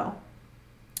saying no.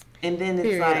 And then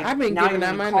it's like, I've been giving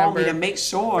out my number me to make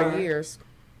sure. For years.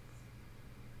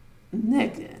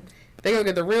 Nigga. They gonna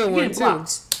get the real one too.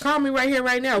 Call me right here,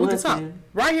 right now. We can talk.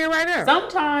 Right here, right now.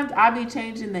 Sometimes I be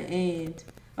changing the end,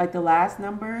 like the last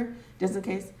number, just in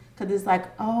case. Because it's like,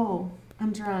 oh,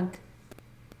 I'm drunk.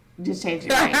 Just change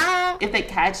your name if they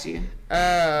catch you.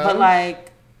 But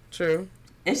like, true.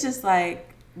 It's just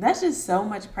like, that's just so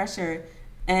much pressure.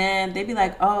 And they be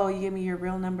like, oh, you give me your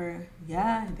real number.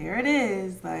 Yeah, there it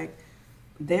is. Like,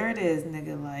 there it is,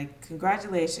 nigga. Like,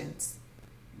 congratulations.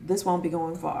 This won't be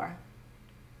going far.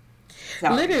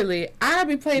 Sorry. Literally, I'll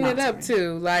be playing it up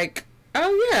too. Like,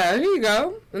 oh yeah, here you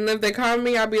go. And if they call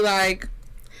me, I'll be like,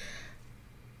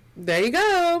 there you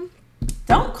go.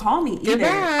 Don't call me either. Goodbye.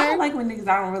 I don't like when niggas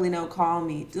I don't really know call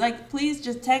me. Like, please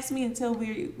just text me until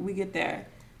we get there.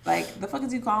 Like, the fuck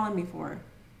is you calling me for?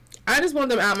 I just want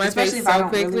them out my Especially face if so I don't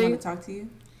quickly. Really want to talk to you.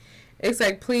 It's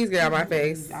like, please get out my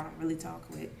face. I don't really talk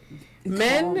with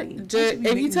men.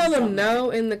 If you tell them no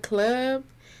in the club,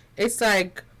 it's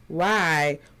like,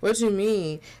 why? What you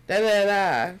mean? Da da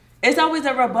da. It's always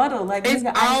a rebuttal. Like, it's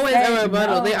always a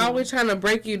rebuttal. No. They always trying to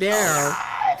break you down.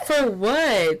 For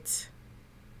what?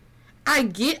 I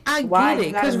get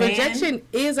it, because rejection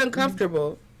is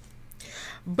uncomfortable.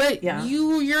 But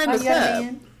you're in the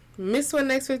club. Miss one,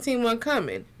 next 15 one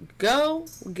coming. Go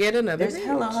get another. There's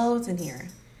hella hoes in here.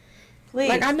 Please.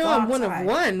 Like, I know I'm one of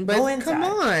one, but come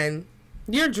on.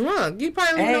 You're drunk. You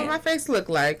probably don't know what my face look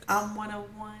like. I'm one of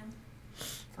one.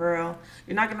 For real.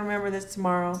 You're not going to remember this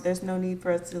tomorrow. There's no need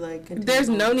for us to, like, continue. There's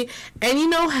no need. And you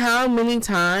know how many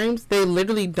times they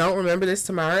literally don't remember this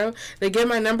tomorrow? They get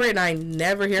my number and I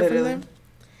never hear from them.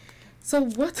 So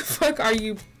what the fuck are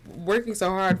you working so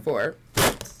hard for?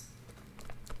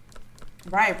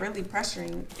 right, really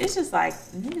pressuring. It's just like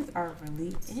niggas are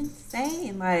really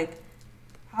insane. Like,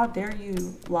 how dare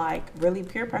you like really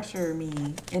peer pressure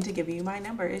me into giving you my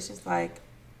number? It's just like,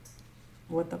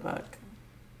 what the fuck?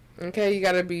 Okay, you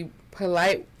gotta be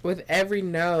polite with every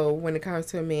no when it comes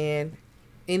to a man,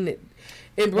 in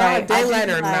broad Right. I just daylight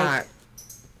be or like, not.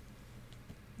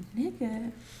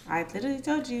 nigga, I literally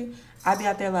told you. I'd be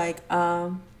out there like,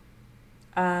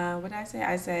 what did I say?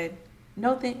 I said,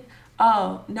 no,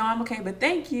 oh, no, I'm okay, but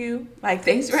thank you. Like,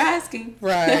 thanks for asking.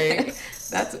 Right.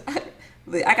 That's,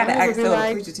 I gotta I'm act be so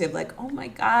like, appreciative. Like, oh my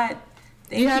God,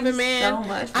 you thank have a you man? so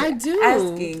much for I do.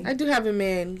 asking. I do have a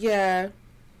man. Yeah.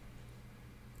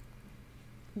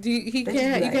 He They just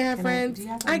can't. be You can't like, have friends. do you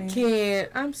have a I man? can't.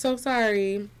 I'm so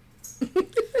sorry.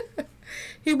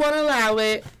 He won't allow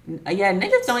it. Yeah,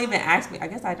 niggas don't even ask me. I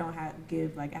guess I don't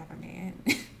give like I have a man.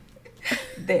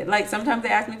 They like sometimes they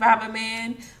ask me if I have a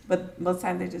man, but most of the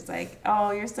time they're just like,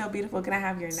 "Oh, you're so beautiful. Can I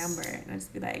have your number?" And I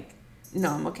just be like, "No,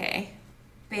 I'm okay.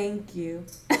 Thank you.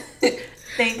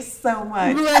 Thanks so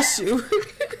much." Bless you.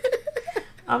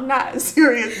 I'm not a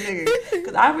serious nigga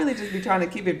because I really just be trying to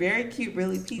keep it very cute,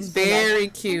 really peaceful. Very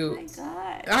like, cute. Oh my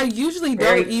God. I usually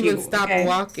Very don't even cute, stop okay?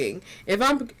 walking. If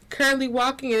I'm currently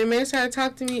walking and a man's trying to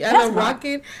talk to me as That's I'm my.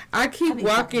 walking, I keep I be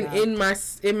talking walking about.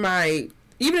 in my.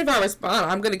 Even if I respond,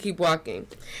 I'm gonna keep walking.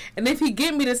 And if he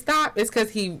get me to stop, it's because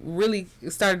he really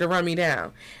started to run me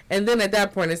down. And then at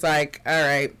that point, it's like, all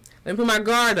right, let me put my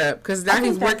guard up because I now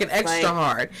he's think working that's extra like.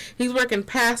 hard. He's working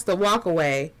past the walk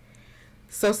away,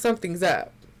 so something's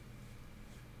up.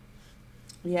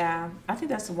 Yeah, I think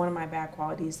that's one of my bad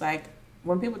qualities. Like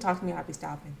when people talk to me, I'll be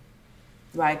stopping.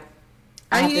 Like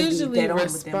I I have to be usually dead on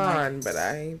with them. Like respond, but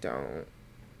I don't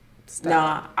stop.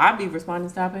 no, I'll be responding,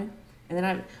 stopping, and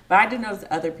then but I do notice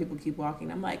other people keep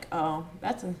walking. I'm like, oh,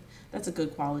 that's a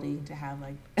good quality to have.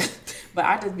 Like, but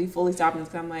I just be fully stopping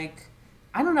because I'm like,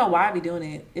 I don't know why I be doing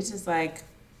it. It's just like,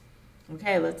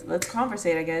 okay, let's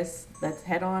conversate. I guess let's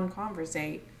head on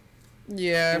conversate,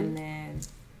 Yeah. and then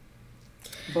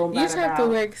boom, You bada just have to bow.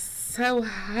 work so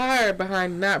hard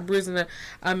behind not bruising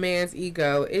a man's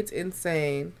ego. It's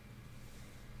insane.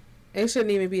 It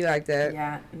shouldn't even be like that.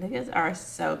 Yeah, niggas are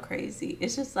so crazy.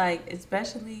 It's just like,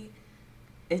 especially,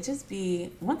 it just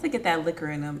be once they get that liquor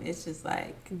in them, it's just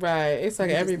like Right. It's like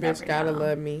you just every never bitch gotta know,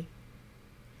 love me.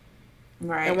 And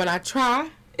right? when I try,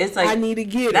 It's I like need to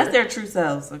get that's her. their true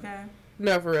selves. Okay,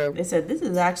 No, for real. they said this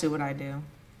is actually what I do.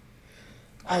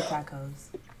 I like tacos.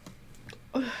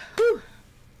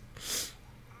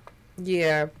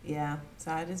 Yeah. Yeah,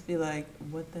 so I just be like,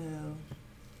 what the hell?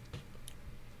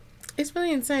 It's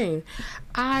really insane.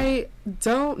 I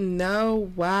don't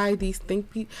know why these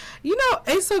think people. You know,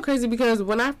 it's so crazy because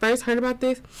when I first heard about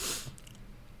this,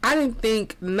 I didn't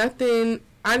think nothing.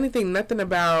 I didn't think nothing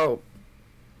about.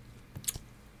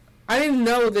 I didn't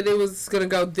know that it was gonna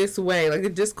go this way. Like the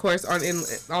discourse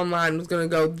online was gonna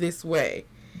go this way.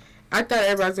 I thought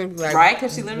everybody was gonna be like, Right?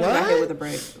 Because she literally got hit with "What?" a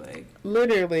brick. Like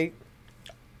Literally.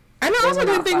 And I they also were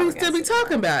didn't not think we'd still be flabbergasted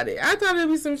talking about it. about it. I thought it'd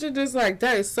be some shit just like,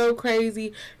 that is so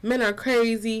crazy. Men are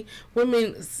crazy.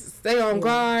 Women stay on Yeah.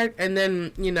 guard. And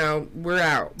then, we're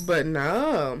out. But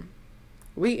no.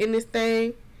 We in this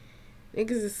thing.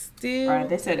 Niggas is Right? still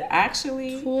They said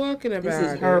actually, talking this about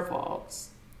is her it. fault.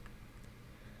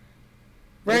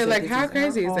 They Right? said Like, this how is her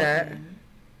crazy is fault. that? And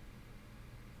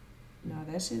no,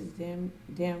 that shit is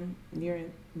damn near.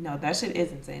 No, that shit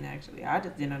is insane. Actually, I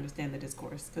just didn't understand the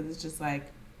discourse because it's just like,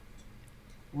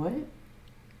 what?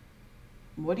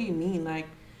 What do you mean? Like,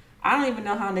 I don't even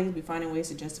know how niggas be finding ways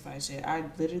to justify shit. I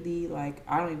literally like,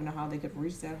 I don't even know how they could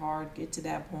reach that hard, get to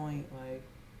that point. Like,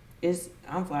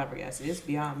 I'm flabbergasted. It's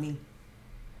beyond me.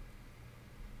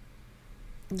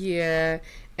 Yeah.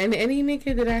 And any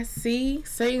nigga that I see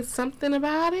saying something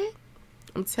about it,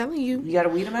 I'm telling you, You gotta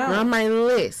weed them you're on out. my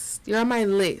list. You're on my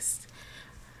list.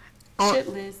 Shit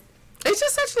list. It's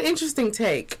just such an interesting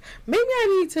take. Maybe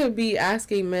I need to be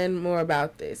asking men more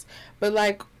about this. But,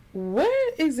 like,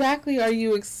 what exactly are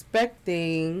you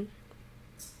expecting?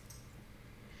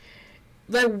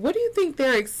 Like, what do you think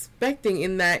they're expecting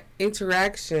in that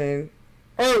interaction?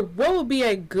 Or what would be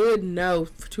a good no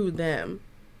to them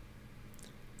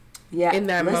Yeah. in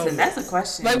that Listen, moment? that's a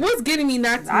question. Like, what's getting me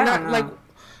I don't like, know.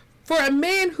 for a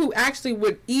man who actually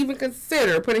would even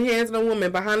consider putting hands on a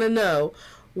woman behind a no,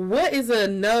 what is a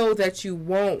no that you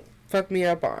won't fuck me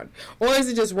up on? Or is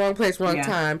it just wrong place, wrong Yeah.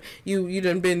 time? You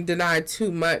done been denied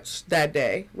too much that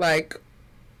day. Like,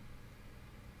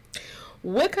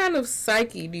 what kind of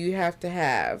psyche do you have to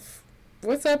have?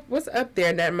 What's up there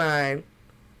in that mind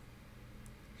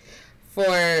for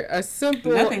a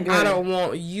simple Nothing I good. don't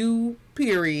want you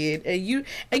period and you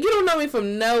don't know me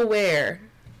from nowhere.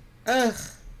 Ugh.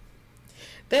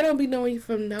 They don't be knowing you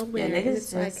from Yeah, nowhere. And niggas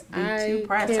it's like, just be too I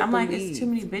pressed. can't I'm like, it's too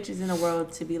believe. many bitches in the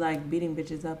world to be like beating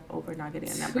bitches up over not getting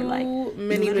a number. Like, Too you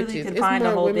many literally bitches. could It's find a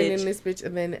more whole women in bitch this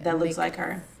bitch than that looks niggas. like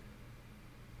her.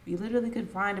 You literally could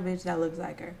find a bitch that looks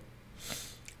like her.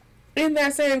 In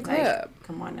that same Like, club.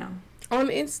 come on now. On Come on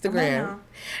Instagram. now.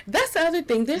 That's the other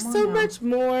thing. Come on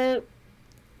now.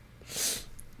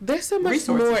 There's so much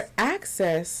Resources. more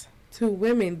access to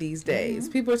women these days.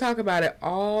 Mm-hmm. People talk about it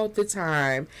all the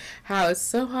time. How it's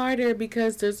so harder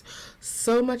because there's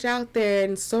so much out there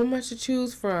and so much to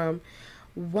choose from.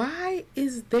 Why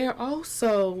is there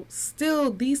also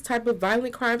still these type of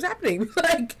violent crimes happening?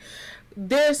 Like,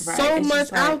 there's Right. so It's much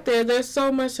just like, out there. There's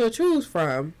so much to choose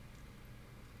from.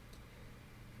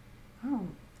 oh.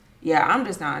 Yeah, I'm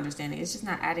just not understanding. It's just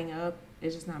not adding up.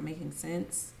 It's just not making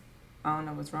sense. I don't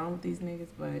know what's wrong with these niggas,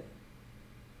 but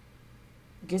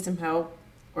get some help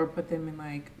or put them in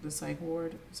like the psych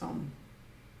ward or something.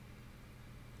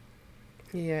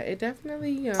 Yeah, it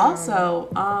definitely Also,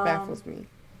 baffles me.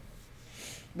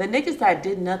 the niggas that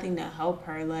did nothing to help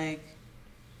her, like,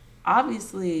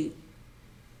 obviously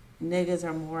niggas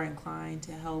are more inclined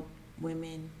to help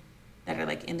women that are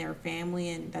like in their family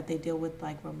and that they deal with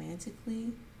like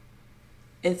romantically.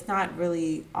 It's not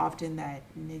really often that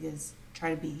niggas try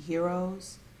to be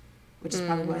heroes, which is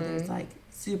probably why there's like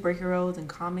superheroes in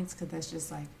comics, because that's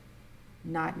just like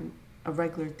not a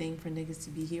regular thing for niggas to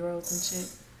be heroes and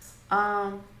shit.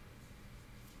 I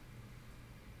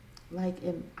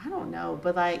don't know,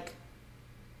 but like,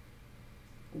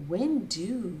 when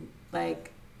do,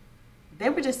 like, they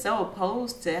were just so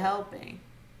opposed to helping.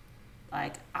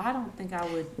 Like, I don't think I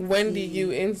would. When do you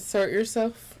insert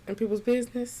yourself in people's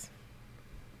business?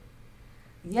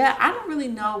 Yeah, I don't really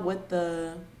know what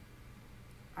the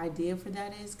idea for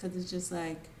that is, because it's just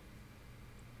like,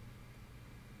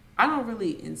 I don't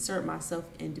really insert myself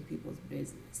into people's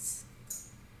business.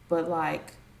 But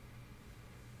like,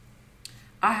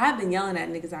 I have been yelling at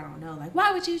niggas I don't know, like,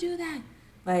 why would you do that?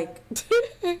 Like,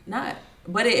 not,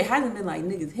 but it hasn't been like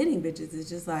niggas hitting bitches. It's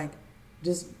just like,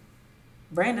 just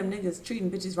random niggas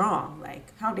treating bitches wrong.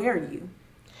 Like, how dare you?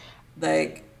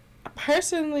 Like,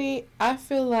 personally, I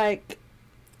feel like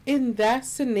in that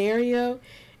scenario,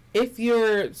 if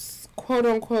you're quote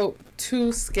unquote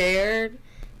too scared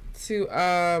to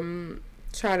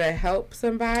try to help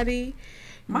somebody,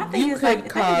 my thing you is could like, if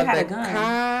that call nigga had the a gun,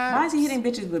 cops. why is he hitting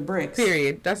bitches with bricks?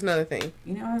 Period. That's another thing.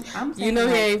 You know what I'm saying? You know,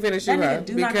 like, he ain't finna shoot that her nigga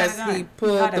do not got a because gun. he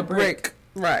pulled got a the brick.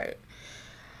 Right.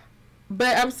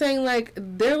 But I'm saying, like,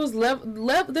 there was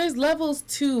there's levels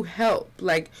to help.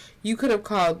 Like, you could have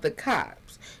called the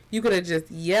cops. You could have just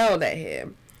yelled at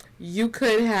him. You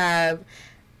could have,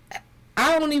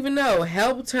 I don't even know,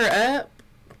 helped her up.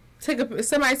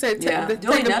 Somebody said take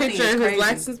a picture of his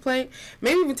license plate.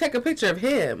 Maybe even take a picture of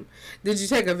him. Did you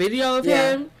take a video of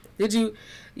him? Did you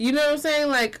know what I'm saying?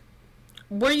 Like,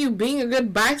 were you being a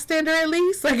good bystander at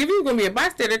least? Like, if you were gonna be a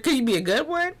bystander, can you be a good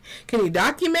one? Can you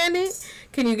document it?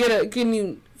 Can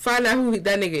you find out who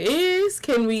that nigga is?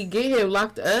 Can we get him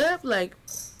locked up? Like,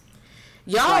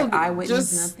 y'all like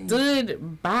just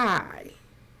stood by.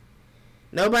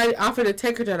 Nobody offered to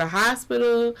take her to the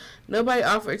hospital. Nobody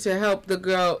offered to help the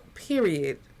girl,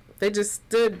 period. They just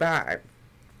stood by.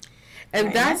 And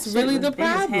right, that's really the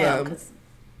problem.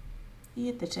 He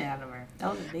hit the shit out of her.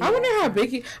 I wonder how big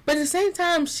he... But at the same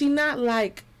time, she not,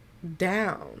 like,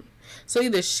 down. So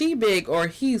either she big or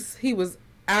he was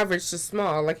average to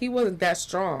small. Like, he wasn't that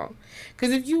strong.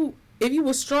 Because if you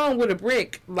was strong with a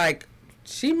brick, like...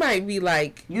 She might be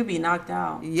like, you'd be knocked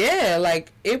out. Yeah,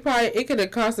 like it could have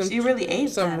caused some. She really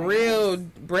ate some real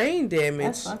brain damage.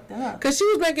 That's fucked up. Cause she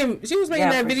was making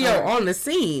that video on the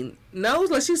scene. No,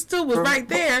 like she still was right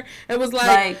there and was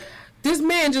like, this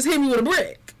man just hit me with a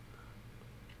brick.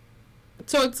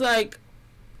 So it's like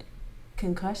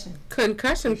concussion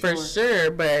for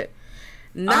sure, but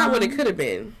not what it could have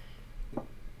been.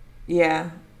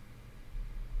 Yeah,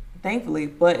 thankfully,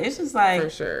 but it's just like for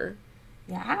sure.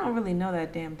 Yeah, I don't really know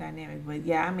that damn dynamic, but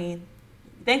yeah, I mean,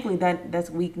 thankfully that's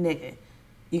a weak nigga.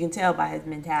 You can tell by his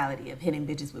mentality of hitting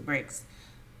bitches with bricks.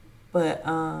 But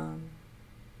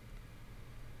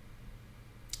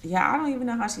yeah, I don't even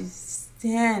know how she's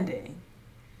standing.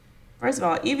 First of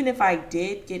all, even if I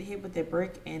did get hit with a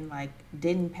brick and like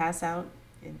didn't pass out,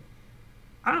 and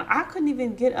I couldn't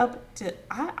even get up to.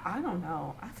 I don't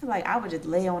know. I feel like I would just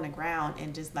lay on the ground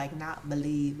and just like not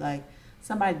believe like.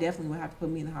 Somebody definitely would have to put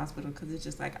me in the hospital because it's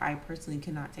just like I personally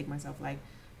cannot take myself like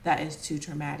that is too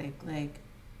traumatic. Like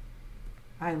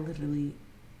I literally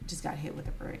just got hit with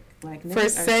a brick. Like for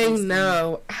saying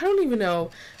no, I don't even know.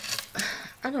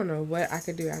 I don't know what I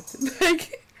could do after.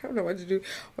 Like I don't know what to do.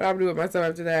 What I'm doing with myself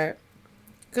after that.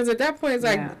 Because at that point, it's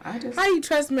like, how do you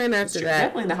trust men after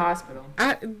that? Definitely in the hospital.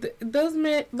 Those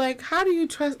men, like, how do you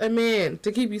trust a man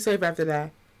to keep you safe after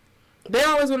that? They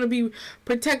always want to be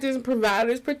protectors and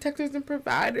providers, protectors and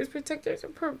providers, protectors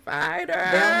and providers.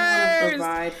 They only want to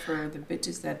provide for the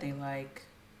bitches that they like.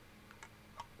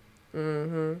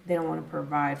 Mm-hmm. They don't want to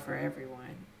provide for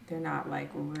everyone. They're not like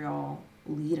real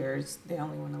leaders. They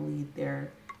only want to lead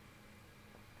their...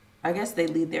 I guess they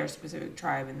lead their specific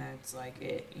tribe, and that's like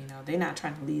it. You know, they're not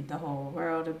trying to lead the whole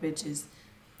world of bitches.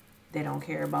 They don't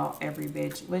care about every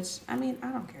bitch, which, I mean,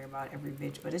 I don't care about every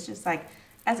bitch, but it's just like,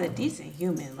 as a decent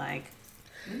human, like,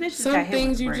 some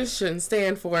things you just shouldn't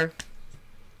stand for.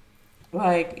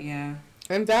 Like, yeah.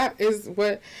 And that is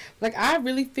what, like, I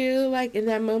really feel like in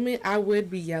that moment, I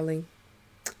would be yelling.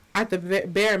 At the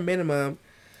bare minimum.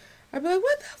 I'd be like,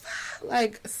 what the fuck?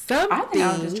 Like, something. I think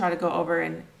I would just try to go over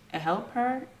and help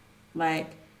her.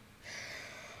 Like,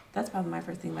 that's probably my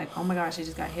first thing. Like, oh my gosh, she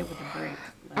just got hit with a brick.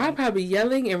 Like, I'd probably be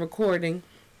yelling and recording.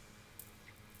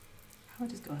 I would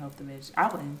just go help the bitch.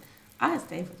 I'd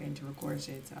stay forgetting to record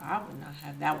shit, so I would not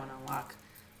have that one on lock.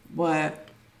 But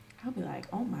I'll be like,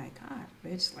 oh my god,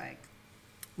 bitch, like,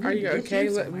 are you okay?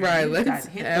 Right, let's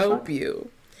help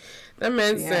you. That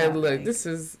man said, look, like, this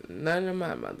is none of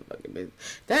my motherfucking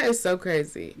business. That is so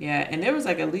crazy. Yeah, and there was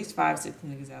like at least 5-6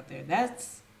 niggas out there.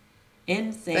 That's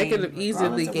insane. They could have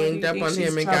easily ganged up on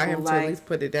him and got him to at least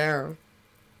put it down.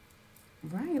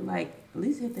 Right, like, at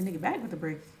least hit the nigga back with the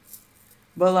brick.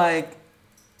 But, like,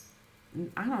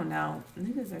 I don't know.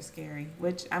 Niggas are scary.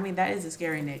 Which, I mean, that is a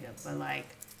scary nigga. But, like...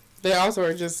 They also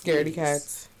are just scaredy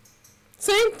cats.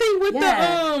 Same thing with the,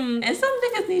 And some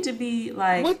niggas need to be,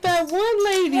 like... With that one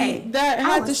lady that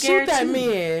had to shoot that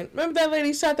man. Remember that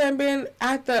lady shot that man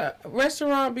at the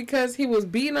restaurant because he was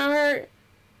beating on her?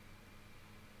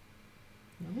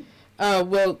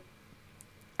 Well,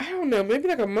 I don't know, maybe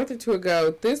like a month or two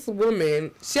ago, this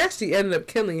woman, she actually ended up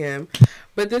killing him,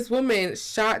 but this woman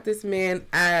shot this man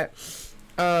at,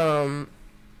 I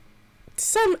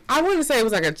want to say it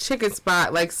was like a chicken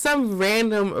spot, like some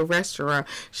random restaurant.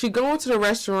 She go into the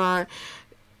restaurant,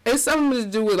 it's something to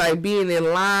do with like being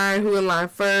in line, who in line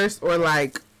first, or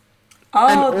like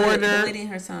an order. The lady and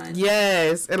her son.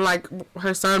 Yes, and like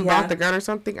her son brought the gun or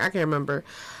something, I can't remember.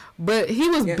 But he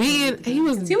was beating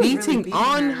really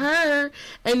on her,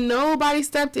 and nobody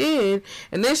stepped in.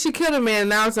 And then she killed a man, and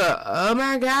now it's oh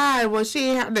my God, well, she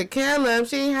ain't had to kill him.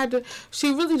 She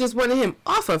really just wanted him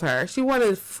off of her. She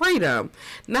wanted freedom.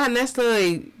 Not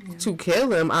necessarily to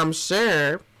kill him, I'm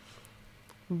sure.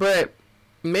 But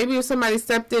maybe if somebody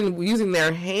stepped in using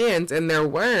their hands and their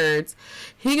words,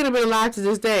 he could have been alive to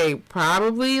this day.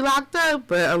 Probably locked up,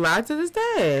 but alive to this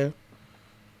day.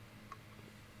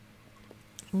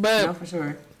 But no, for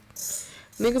sure.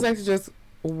 Niggas like to just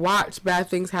watch bad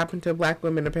things happen to black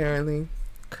women, apparently.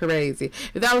 Crazy.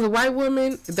 If that was a white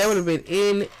woman, they would have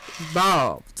been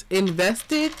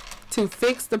invested to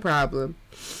fix the problem.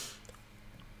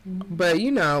 But,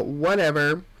 you know,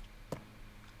 whatever.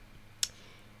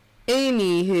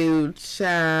 Anywho,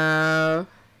 child.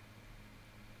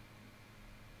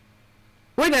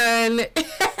 We're done.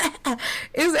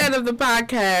 It's the end of the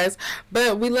podcast,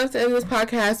 but we love to end this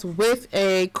podcast with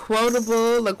a quote of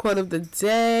the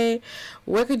day.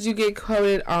 What could you get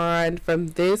quoted on from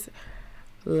this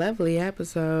lovely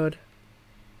episode?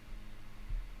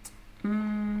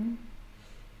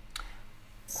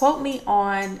 Quote me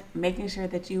on making sure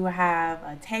that you have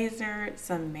a taser,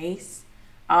 some mace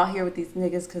out here with these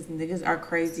niggas, because niggas are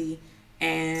crazy.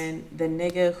 And the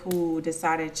nigga who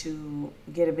decided to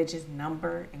get a bitch's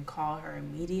number and call her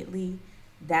immediately,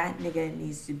 that nigga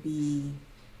needs to be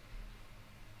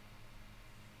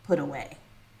put away.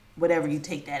 Whatever you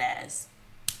take that as.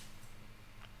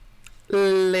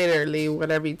 Literally,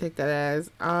 whatever you take that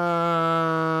as.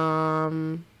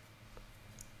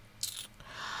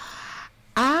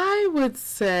 I would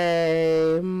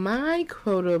say my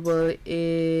quotable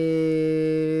is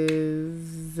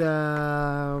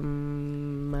child,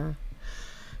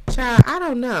 I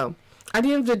don't know. At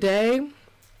the end of the day,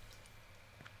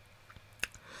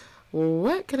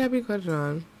 what could I be quoted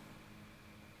on?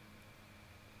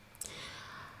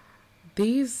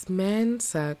 These men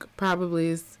suck. Probably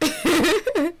is.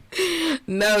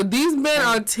 No, these men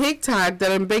on TikTok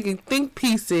that are making think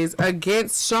pieces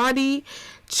against Shawty,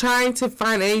 trying to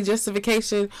find any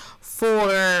justification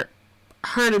for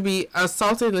her to be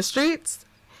assaulted in the streets,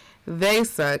 they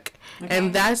suck. Okay.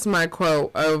 And that's my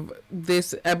quote of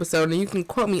this episode. And you can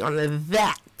quote me on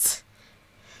that.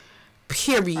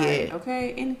 Period. Right,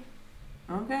 okay.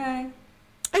 Okay.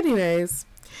 Anyways,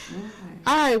 Okay.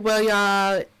 All right, well,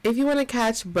 y'all, if you want to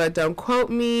catch But Don't Quote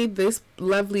Me, this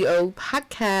lovely old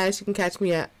podcast, you can catch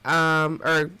me at,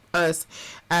 or us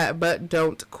at But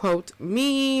Don't Quote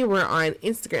Me. We're on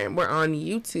Instagram, we're on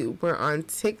YouTube, we're on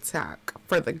TikTok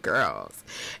for the girls.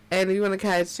 And if you want to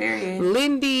catch Period.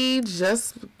 Lindy,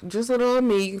 just little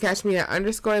me, you can catch me at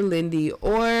 _Lindy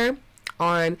or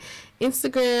on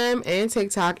Instagram and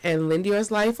TikTok and Lindy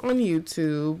Yours Life on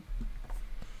YouTube.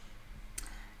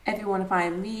 If you want to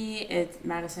find me, it's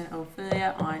Madison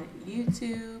Ophelia on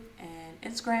YouTube and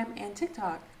Instagram and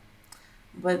TikTok.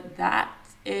 But that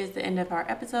is the end of our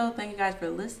episode. Thank you guys for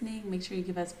listening. Make sure you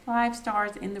give us 5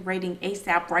 stars in the rating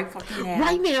ASAP right fucking now.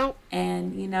 Right now.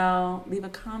 And, leave a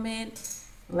comment.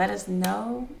 Let us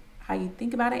know how you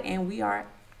think about it. And we are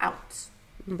out.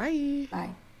 Bye.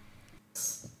 Bye.